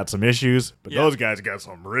and I got some issues, but Yeah. those guys got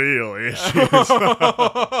some real issues. You know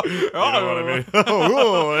what I mean?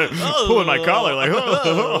 Pulling my collar like,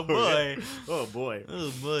 Oh, boy. Oh, boy.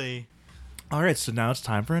 Oh, boy. All right, so now it's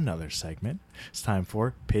time for another segment. It's time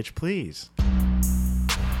for Pitch Please.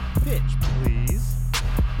 Pitch Please.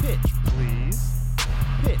 Pitch Please.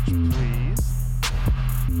 Pitch Please.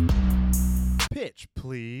 Pitch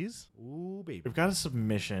Please. Ooh, baby. We've got a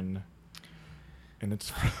submission, and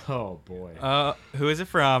it's oh boy. Who is it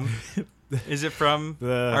from? Is it from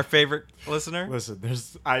our favorite listener? Listen,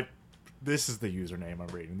 this is the username I'm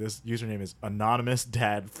reading. This username is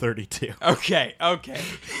AnonymousDad32. Okay.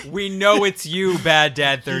 We know it's you, Bad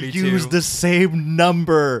Dad 32. You use the same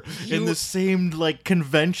number in the same like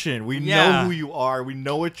convention. We know Yeah. who you are. We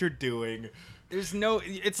know what you're doing. There's no.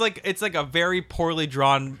 It's like a very poorly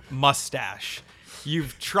drawn mustache.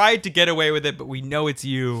 You've tried to get away with it, but we know it's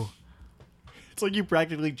you. It's like you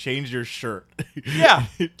practically changed your shirt. Yeah.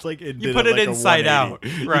 It's like You put it inside out.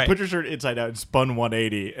 Right. You put your shirt inside out and spun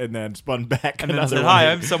 180 and then spun back And then another said, "Hi,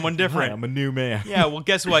 180. I'm someone different." Hi, I'm a new man. Yeah. Well,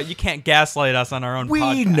 guess what? You can't gaslight us on our own. We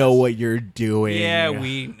podcast. know what you're doing. Yeah,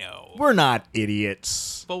 we know. We're not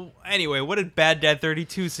idiots. But anyway, what did Bad Dad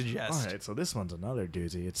 32 suggest? All right, so this one's another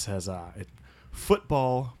doozy. It says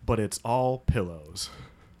football, but it's all pillows.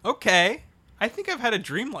 Okay. I think I've had a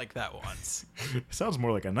dream like that once. It sounds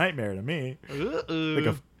more like a nightmare to me.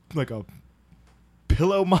 Like a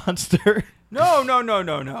pillow monster. No.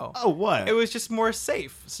 Oh, what? It was just more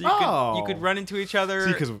safe, so you could run into each other.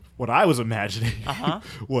 See, because what I was imagining Uh-huh.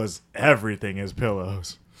 was everything is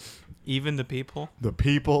pillows. Even the people, The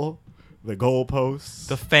people, the goalposts,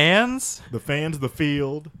 the fans, the fans, the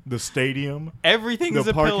field, the stadium, everything's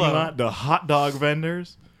the a parking pillow. lot, the hot dog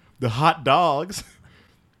vendors, the hot dogs.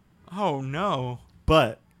 Oh no!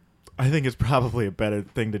 But I think it's probably a better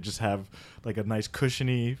thing to just have like a nice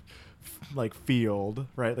cushiony like field,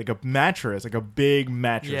 right? Like a mattress, like a big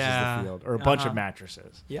mattress Yeah. is the field, or a bunch Uh-huh. of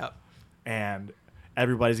mattresses. Yep. And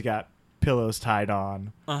everybody's got pillows tied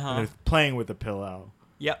on. Uh-huh. And they're playing with the pillow.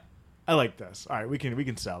 Yep. I like this. All right, we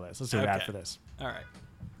can sell this. Let's do an ad Okay. for this. All right.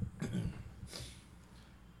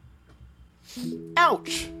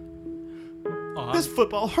 Ouch! Uh-huh. This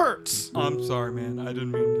football hurts. I'm sorry, man. I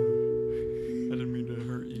didn't mean to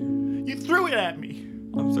hurt you. You threw it at me.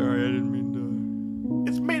 I'm sorry. I didn't mean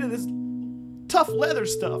It's made of this tough leather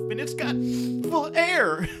stuff, and it's got full of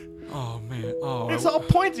air. to. Oh man. Oh. It's all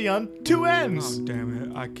pointy on two ends. Oh damn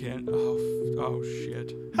it! I can't. Oh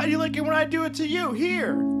shit. How do you like it when I do it to you?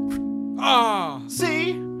 Here. Ah.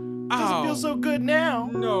 See? Doesn't Ow. feel so good now.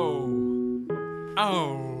 No.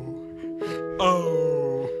 Oh.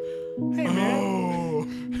 Oh. Hey, man. Oh.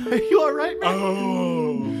 Are you all right, man?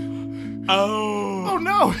 Oh. Oh. Oh,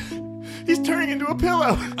 no. He's turning into a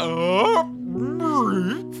pillow. Oh.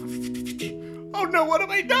 Oh, no. What have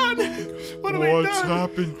I done? What have I done? What's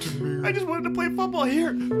happened to me? I just wanted to play football.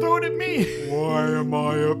 Here. Throw it at me. Why am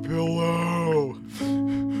I a pillow?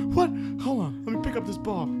 What? Hold on. Let me pick up this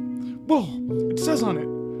ball. Whoa. It says on it.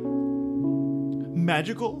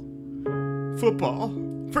 Magical football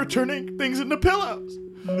for turning things into pillows.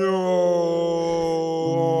 No.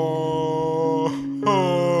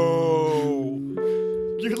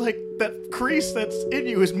 You're like, that crease that's in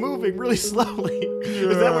you is moving really slowly.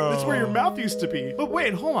 Is that's where your mouth used to be? But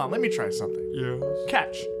wait, hold on. Let me try something. Yes.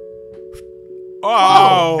 Catch.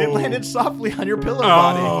 Oh. It landed softly on your pillow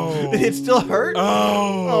Oh. body. It still hurt?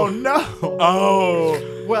 Oh. Oh, no.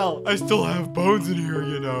 Oh. Well, I still have bones in here,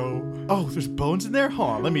 you know. oh, there's bones in there?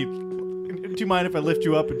 Hold on. Do you mind if I lift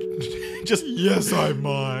you up and just... Yes, I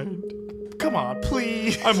mind. Come on,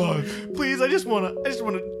 please. I'm on. Please, I just wanna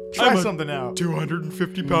try something out.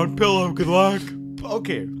 250-pound pillow. Good luck.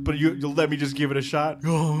 Okay, but you'll let me just give it a shot?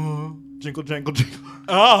 Jingle, jangle, jingle.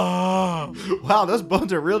 Ah. Wow, those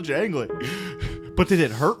bones are real jangly. But did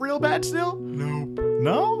it hurt real bad still? Nope.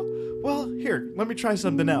 No? Well, here, let me try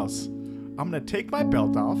something else. I'm gonna take my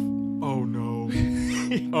belt off. Oh no.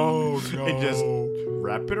 Oh no. And just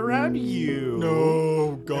wrap it around you.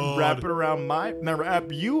 No, God. And wrap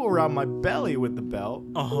you around my belly with the belt.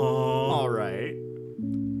 All right.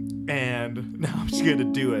 And now I'm just gonna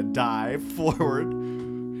do a dive forward.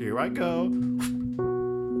 Here I go.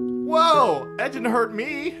 Whoa! That didn't hurt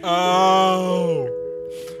me. Oh.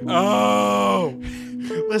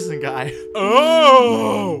 Listen, guy.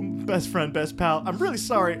 Oh. Best friend, best pal. I'm really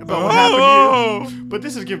sorry about what happened to you, but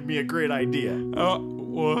this is giving me a great idea.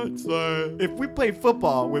 What's that? If we play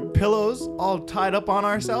football with pillows all tied up on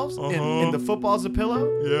ourselves, and the football's a pillow,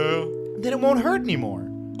 Yeah. then it won't hurt anymore.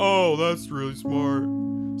 Oh, that's really smart.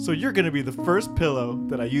 So you're gonna be the first pillow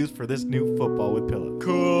that I use for this new football with pillows.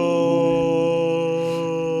 Cool.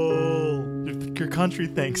 Your country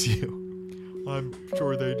thanks you I'm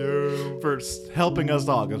sure they do. for helping us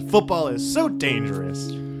all, because football is so dangerous.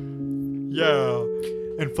 Yeah.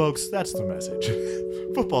 And folks, that's the message.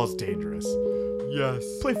 Football's dangerous. Yes.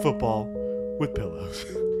 Play football with pillows.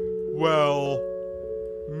 Well,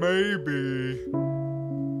 maybe.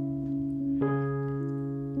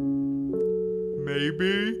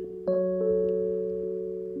 Maybe.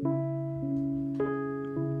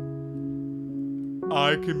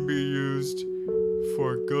 I can be used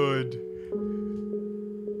for good.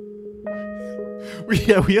 We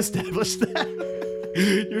established that.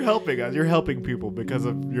 You're helping us. You're helping people because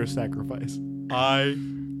of your sacrifice.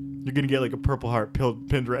 You're gonna get like a Purple Heart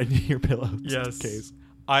pinned right into your pillow. Yes. Case.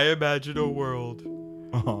 I imagine a world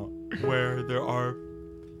Uh-huh. where there are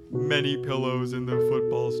many pillows in the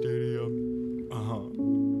football stadium. Uh-huh.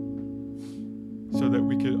 So that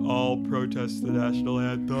we can all protest the national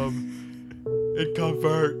anthem in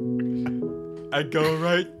comfort and go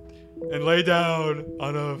right and lay down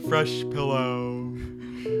on a fresh pillow.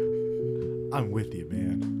 I'm with you,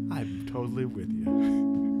 man. I'm totally with you.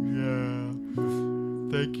 Yeah.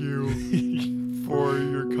 Thank you for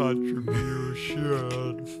your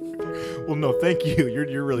contribution. Well, no, thank you.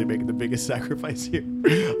 You're really making the biggest sacrifice here.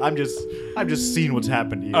 I'm just seeing what's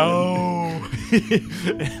happened to you. Oh.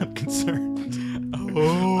 I'm concerned.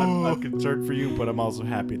 Oh. I'm concerned for you, but I'm also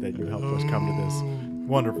happy that you helped us come to this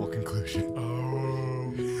wonderful conclusion.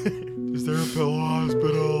 Oh. Is there a pillow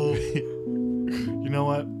hospital? You know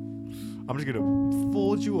what? I'm just gonna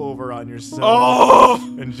fold you over on yourself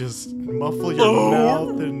and just muffle your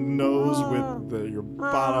mouth and nose with your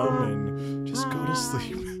bottom and just go to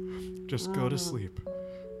sleep. Just go to sleep.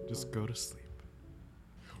 Just go to sleep.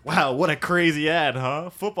 Wow, what a crazy ad,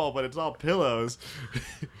 huh? Football, but it's all pillows.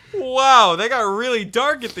 Wow, they got really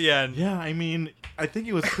dark at the end. Yeah, I mean, I think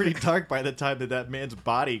it was pretty dark by the time that man's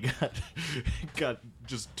body got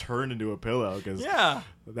just turned into a pillow, because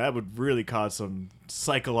that would really cause some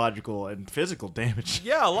psychological and physical damage.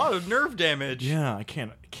 Yeah, a lot of nerve damage. Yeah, I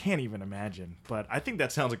can't even imagine. But I think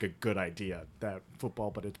that sounds like a good idea. That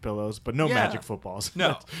football, but it's pillows, but no magic footballs. No,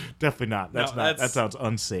 that's definitely not. That sounds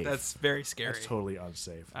unsafe. That's very scary. That's totally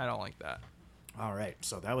unsafe. I don't like that. All right,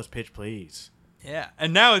 so that was Pitch Please. Yeah,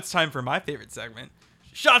 and now it's time for my favorite segment.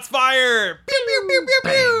 Shots fired! Pew, pew, pew,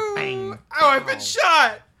 pew, pew! Bang. Oh, I've been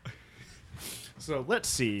shot! So let's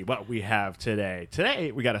see what we have today.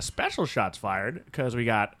 Today, we got a special Shots Fired because we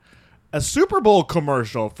got a Super Bowl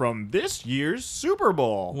commercial from this year's Super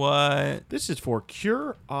Bowl. What? This is for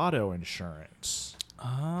Cure Auto Insurance.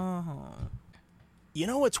 Oh. You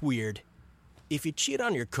know what's weird? If you cheat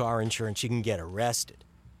on your car insurance, you can get arrested.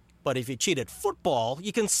 But if you cheat at football,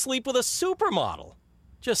 you can sleep with a supermodel.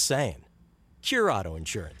 Just saying. Cure Auto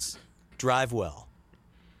Insurance. Drive well.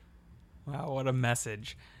 Wow, what a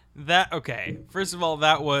message. Okay, first of all,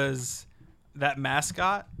 that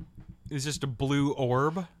mascot is just a blue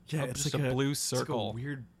orb. Yeah, it's just like a blue circle. It's like a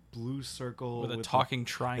weird blue circle with a talking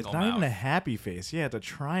triangle It's not mouth. even a happy face. Yeah, it's a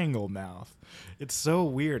triangle mouth. It's so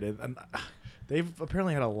weird. And they've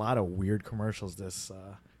apparently had a lot of weird commercials, this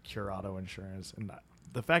Cure Auto Insurance. And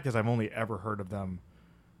the fact is, I've only ever heard of them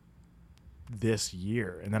this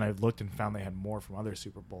year. And then I looked and found they had more from other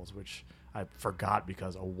Super Bowls, which I forgot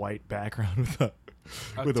because a white background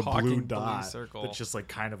with a blue dot circle. That's just like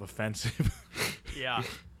kind of offensive. Yeah.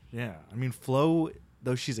 Yeah. I mean, Flo,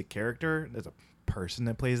 though she's a character, there's a person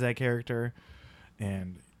that plays that character.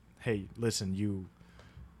 And hey, listen, you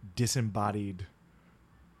disembodied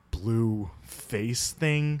blue face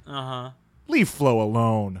thing. Uh-huh. Leave Flo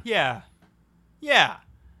alone. Yeah. Yeah.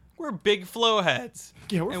 We're big flow heads.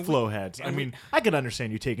 Yeah, we're flow heads. I mean, I can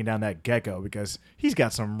understand you taking down that gecko because he's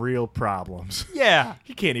got some real problems. Yeah.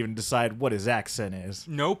 He can't even decide what his accent is.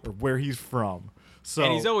 Nope. Or where he's from. So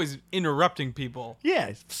And he's always interrupting people. yeah,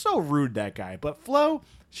 it's so rude, that guy. But Flo,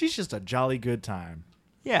 she's just a jolly good time.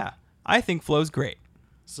 Yeah. I think Flo's great.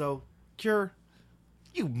 So, Cure,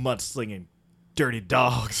 you mudslinging dirty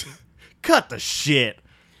dogs, cut the shit.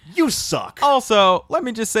 You suck. Also, let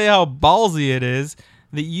me just say how ballsy it is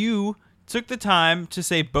that you took the time to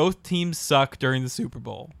say both teams suck during the Super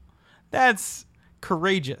Bowl. That's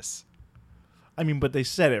courageous. I mean, but they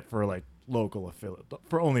said it for like local affiliate,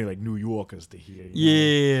 for only like New Yorkers to hear.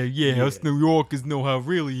 Yeah. Us New Yorkers know how it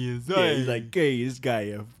really is. Yeah, he's like, hey, this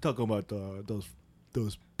guy talking about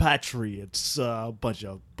those Patriots, bunch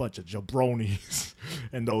of jabronis,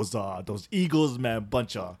 and those Eagles, man,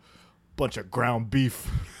 bunch of ground beef,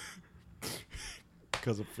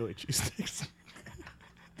 because of Philly cheesesteaks,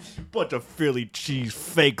 bunch of Philly cheese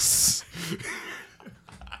fakes.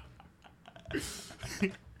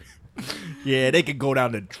 Yeah, they could go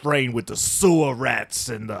down the drain with the sewer rats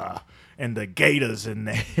and the gators in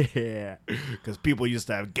there, because people used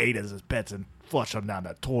to have gators as pets and flush them down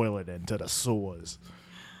the toilet into the sewers.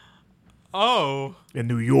 Oh. In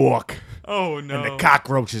New York. Oh, no. And the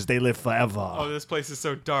cockroaches, they live forever. Oh, this place is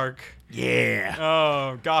so dark. Yeah.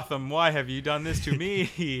 Oh, Gotham, why have you done this to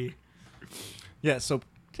me? Yeah, so,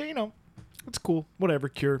 you know, it's cool. Whatever,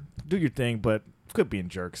 Cure. Do your thing, but quit being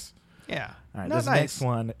jerks. Yeah. All right, Not this nice. next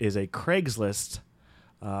one is a Craigslist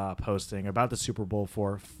posting about the Super Bowl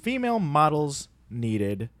for female models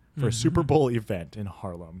needed for a Super Bowl event in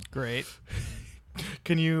Harlem. Great.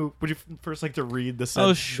 Would you first like to read the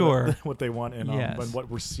Oh, sure. what they want and Yes. what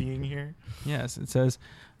we're seeing here? Yes, it says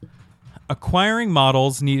aspiring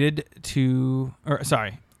models needed to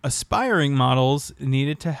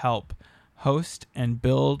help host and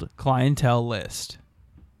build clientele list.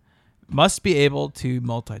 Must be able to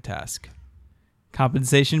multitask.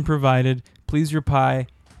 Compensation provided. Please reply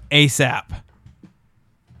ASAP.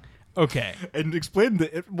 Okay. And explain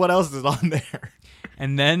what else is on there.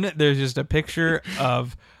 And then there's just a picture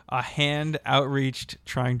of a hand outreached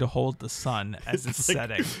trying to hold the sun as it's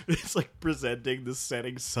setting. It's like presenting the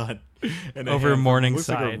setting sun. And Over Morningside. Looks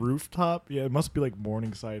like a Morningside. rooftop. Yeah, it must be like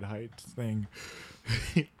Morningside Heights thing.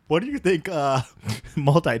 What do you think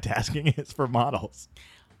multitasking is for models?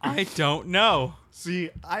 I don't know. See,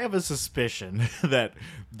 I have a suspicion that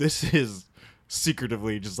this is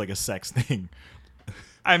secretively just like a sex thing.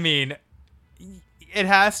 I mean, it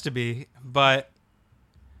has to be, but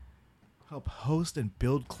help host and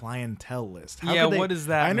build clientele list. Yeah, what does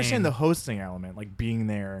that I understand mean? the hosting element, like being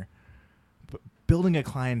there, but building a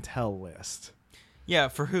clientele list. Yeah,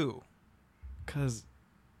 for who? Because,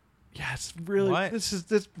 yeah, it's really What?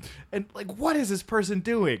 this and like, what is this person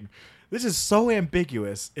doing? This is so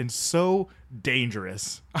ambiguous and so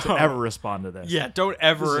dangerous to ever respond to this. Yeah, don't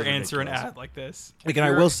ever This is answer an ridiculous. ad like this. Like, and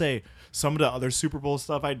I will say, some of the other Super Bowl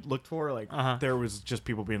stuff I looked for, like, Uh-huh. there was just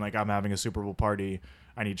people being like, I'm having a Super Bowl party.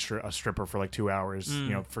 I need a stripper for like 2 hours, you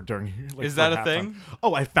know, for during. Like, Is for that a halftime." thing?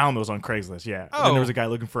 Oh, I found those on Craigslist, yeah. And then Oh. there was a guy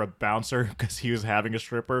looking for a bouncer because he was having a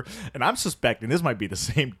stripper. And I'm suspecting this might be the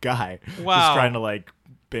same guy. Wow. Just trying to, like,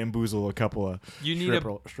 bamboozle a couple of You need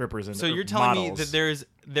strippers and So you're telling me that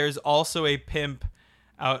there's also a pimp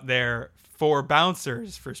out there for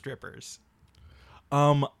bouncers for strippers.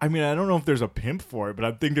 I mean, I don't know if there's a pimp for it, but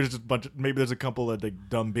I think there's just maybe there's a couple of like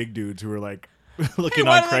dumb big dudes who are like looking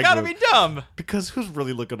Why on do Craigslist. they gotta be dumb? Because who's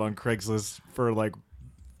really looking on Craigslist for like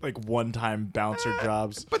one-time bouncer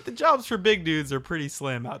jobs? But the jobs for big dudes are pretty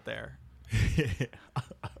slim out there.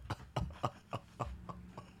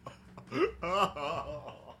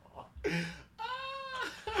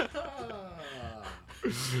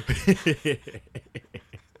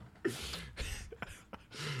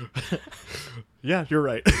 Yeah, you're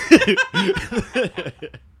right.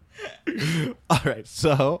 All right,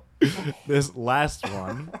 so this last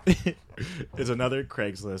one is another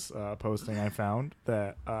Craigslist posting I found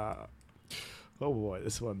that oh boy,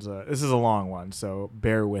 this is a long one, so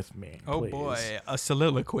bear with me. Oh please. boy, a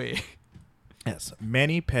soliloquy. Yes,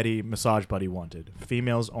 mani-pedi massage buddy wanted,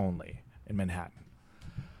 females only, in Manhattan.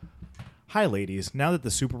 Hi, ladies. Now that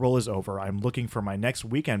the Super Bowl is over, I'm looking for my next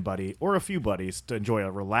weekend buddy or a few buddies to enjoy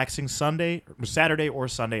a relaxing Saturday or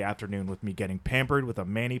Sunday afternoon with me getting pampered with a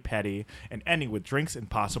mani-pedi and ending with drinks and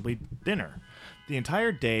possibly dinner. The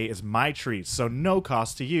entire day is my treat, so no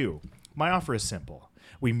cost to you. My offer is simple.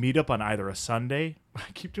 We meet up on either a Sunday, I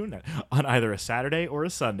keep doing that, on either a Saturday or a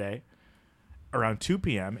Sunday, around 2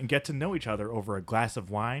 p.m. and get to know each other over a glass of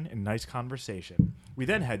wine and nice conversation. We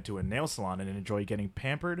then head to a nail salon and enjoy getting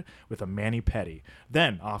pampered with a mani-pedi.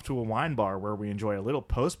 Then off to a wine bar where we enjoy a little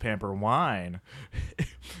post-pamper wine.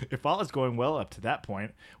 If all is going well up to that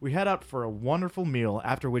point, we head out for a wonderful meal,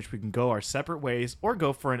 after which we can go our separate ways or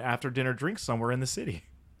go for an after-dinner drink somewhere in the city.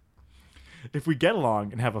 If we get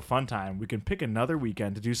along and have a fun time, we can pick another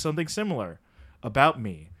weekend to do something similar. About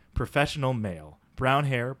me, professional male. Brown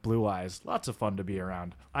hair, blue eyes, lots of fun to be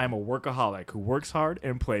around. I am a workaholic who works hard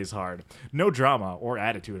and plays hard. No drama or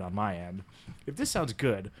attitude on my end. If this sounds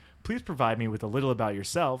good, please provide me with a little about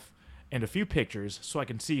yourself and a few pictures so I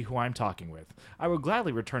can see who I'm talking with. I will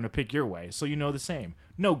gladly return a pic your way so you know the same.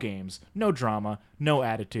 No games, no drama, no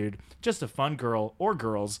attitude, just a fun girl or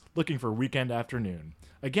girls looking for weekend afternoon.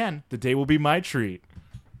 Again, the day will be my treat.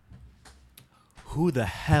 Who the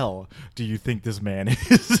hell do you think this man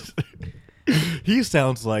is? He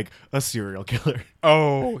sounds like a serial killer.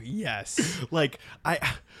 Oh, yes. Like, I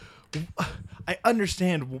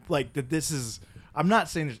understand, like, that this is... I'm not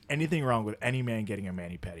saying there's anything wrong with any man getting a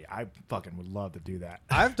mani-pedi. I fucking would love to do that.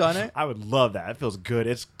 I've done it. I would love that. It feels good.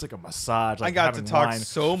 It's like a massage. Like I got to talk wine.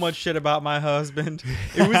 so much shit about my husband.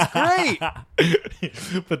 It was great.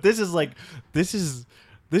 But this is like... This is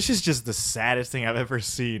just the saddest thing I've ever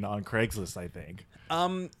seen on Craigslist, I think.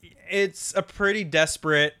 It's a pretty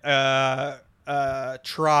desperate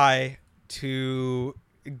try to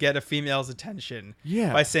get a female's attention.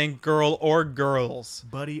 Yeah. By saying girl or girls.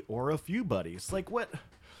 Buddy or a few buddies. Like, what?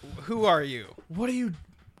 Who are you? What are you...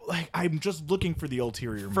 Like, I'm just looking for the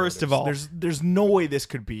ulterior First of motives. all... There's no way this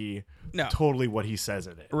could be No. totally what he says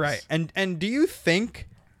it is. Right. And do you think...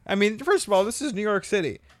 I mean, first of all, this is New York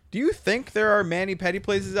City. Do you think there are mani-pedi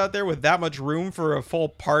places out there with that much room for a full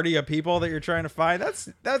party of people that you're trying to find?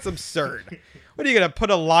 That's absurd. What are you gonna put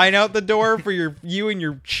a line out the door for you and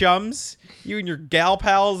your chums, you and your gal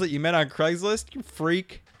pals that you met on Craigslist? You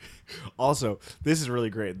freak. Also, this is really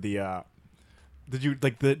great. Did you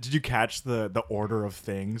catch the order of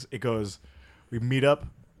things? It goes, we meet up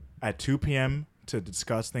at 2 p.m. to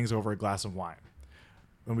discuss things over a glass of wine.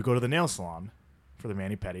 Then we go to the nail salon for the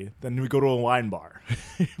mani-pedi. Then we go to a wine bar.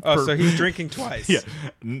 So he's drinking twice. Yeah,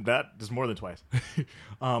 that is more than twice.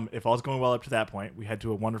 If all's going well up to that point, we head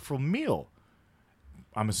to a wonderful meal.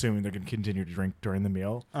 I'm assuming they're going to continue to drink during the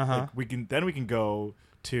meal. Uh-huh. Like, we can go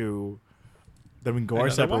our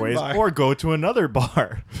Another separate wine ways, bar. or go to another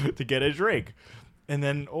bar to get a drink. And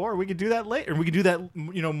then, or we could do that later. We could do that,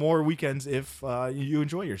 more weekends if you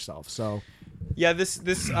enjoy yourself. So, yeah, this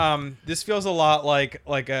feels a lot like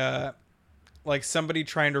somebody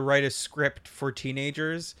trying to write a script for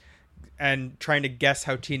teenagers and trying to guess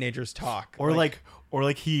how teenagers talk. Or like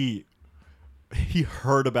he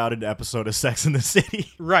heard about an episode of Sex in the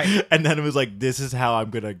City, right? And then it was like, this is how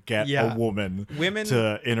I'm gonna get a woman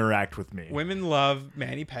to interact with me. Women love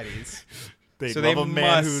mani-pedis. They love a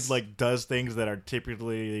man who like does things that are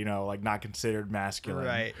typically, like not considered masculine.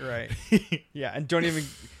 Right. Yeah, and don't even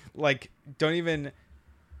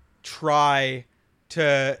try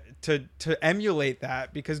to emulate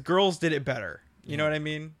that, because girls did it better. You know what I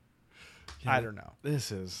mean? Yeah, I don't know.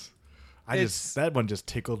 That one just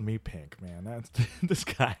tickled me pink, man. That's this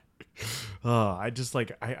guy. I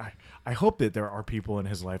hope that there are people in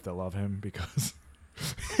his life that love him because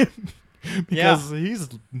he's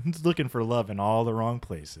looking for love in all the wrong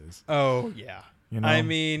places. Oh yeah. I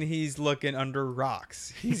mean, he's looking under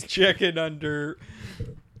rocks. He's checking under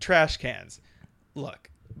trash cans. Look,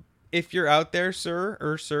 if you're out there, sir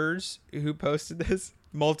or sirs, who posted this,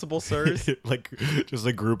 multiple sirs, like just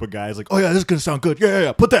a group of guys, like, oh yeah, this is gonna sound good.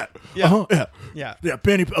 Yeah, put that. Yeah, yeah.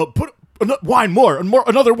 Benny, put wine more,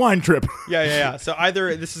 another wine trip. Yeah. So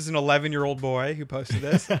either this is an 11-year-old boy who posted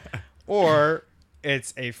this, or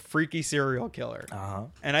it's a freaky serial killer.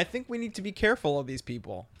 And I think we need to be careful of these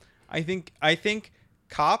people. I think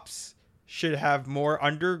cops should have more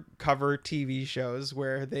undercover TV shows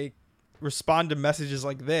where they respond to messages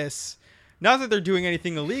like this. Not that they're doing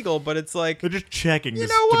anything illegal, but it's like they're just checking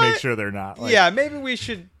to make sure they're not. Yeah, maybe we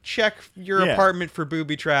should check your apartment for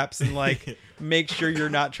booby traps and make sure you're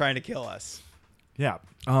not trying to kill us. Yeah.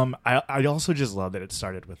 I also just love that it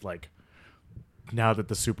started with now that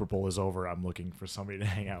the Super Bowl is over, I'm looking for somebody to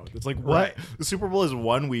hang out with. It's like, what? Right. The Super Bowl is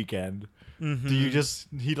one weekend. Mm-hmm. Do you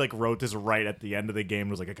he wrote this right at the end of the game,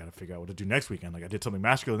 was like, I gotta figure out what to do next weekend. Like, I did something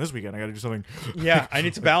masculine this weekend, I gotta do something. Yeah, I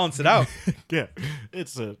need to balance it out. Yeah.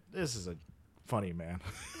 This is a funny man.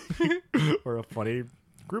 Or a funny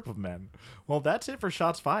group of men. Well, that's it for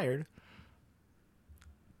Shots Fired.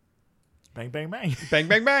 Bang, bang, bang. Bang,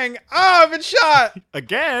 bang, bang. Oh, I've been shot.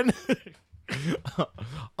 Again.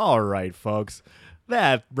 All right, folks.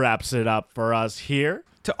 that wraps it up for us here.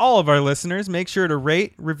 To all of our listeners, make sure to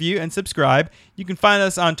rate, review, and subscribe. You can find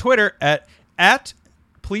us on Twitter at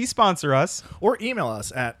Please Sponsor Us. Or email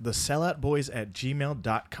us at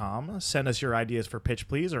theselloutboys@gmail.com. Send us your ideas for Pitch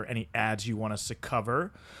Please or any ads you want us to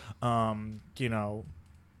cover.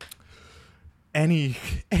 Any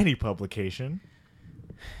publication.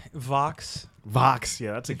 Vox,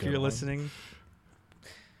 yeah, that's a good if you're one. listening.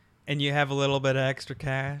 And you have a little bit of extra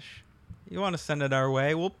cash, you want to send it our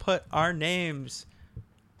way, we'll put our names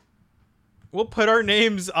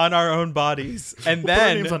on our own bodies, and We'll then put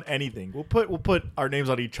our names on anything. We'll put our names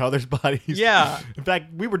on each other's bodies. Yeah. In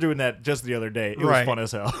fact, we were doing that just the other day. It was Right. fun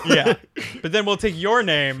as hell. Yeah. But then we'll take your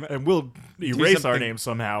name. And we'll erase our something- name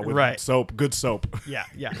somehow with Right. soap, good soap. Yeah.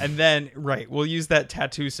 And then, we'll use that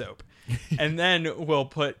tattoo soap. And then we'll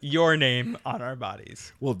put your name on our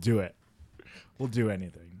bodies. We'll do it. We'll do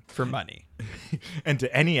anything. For money. And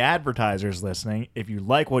to any advertisers listening, if you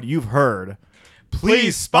like what you've heard,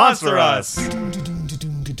 Please sponsor us.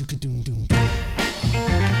 Do-do-do-do-do-do-do.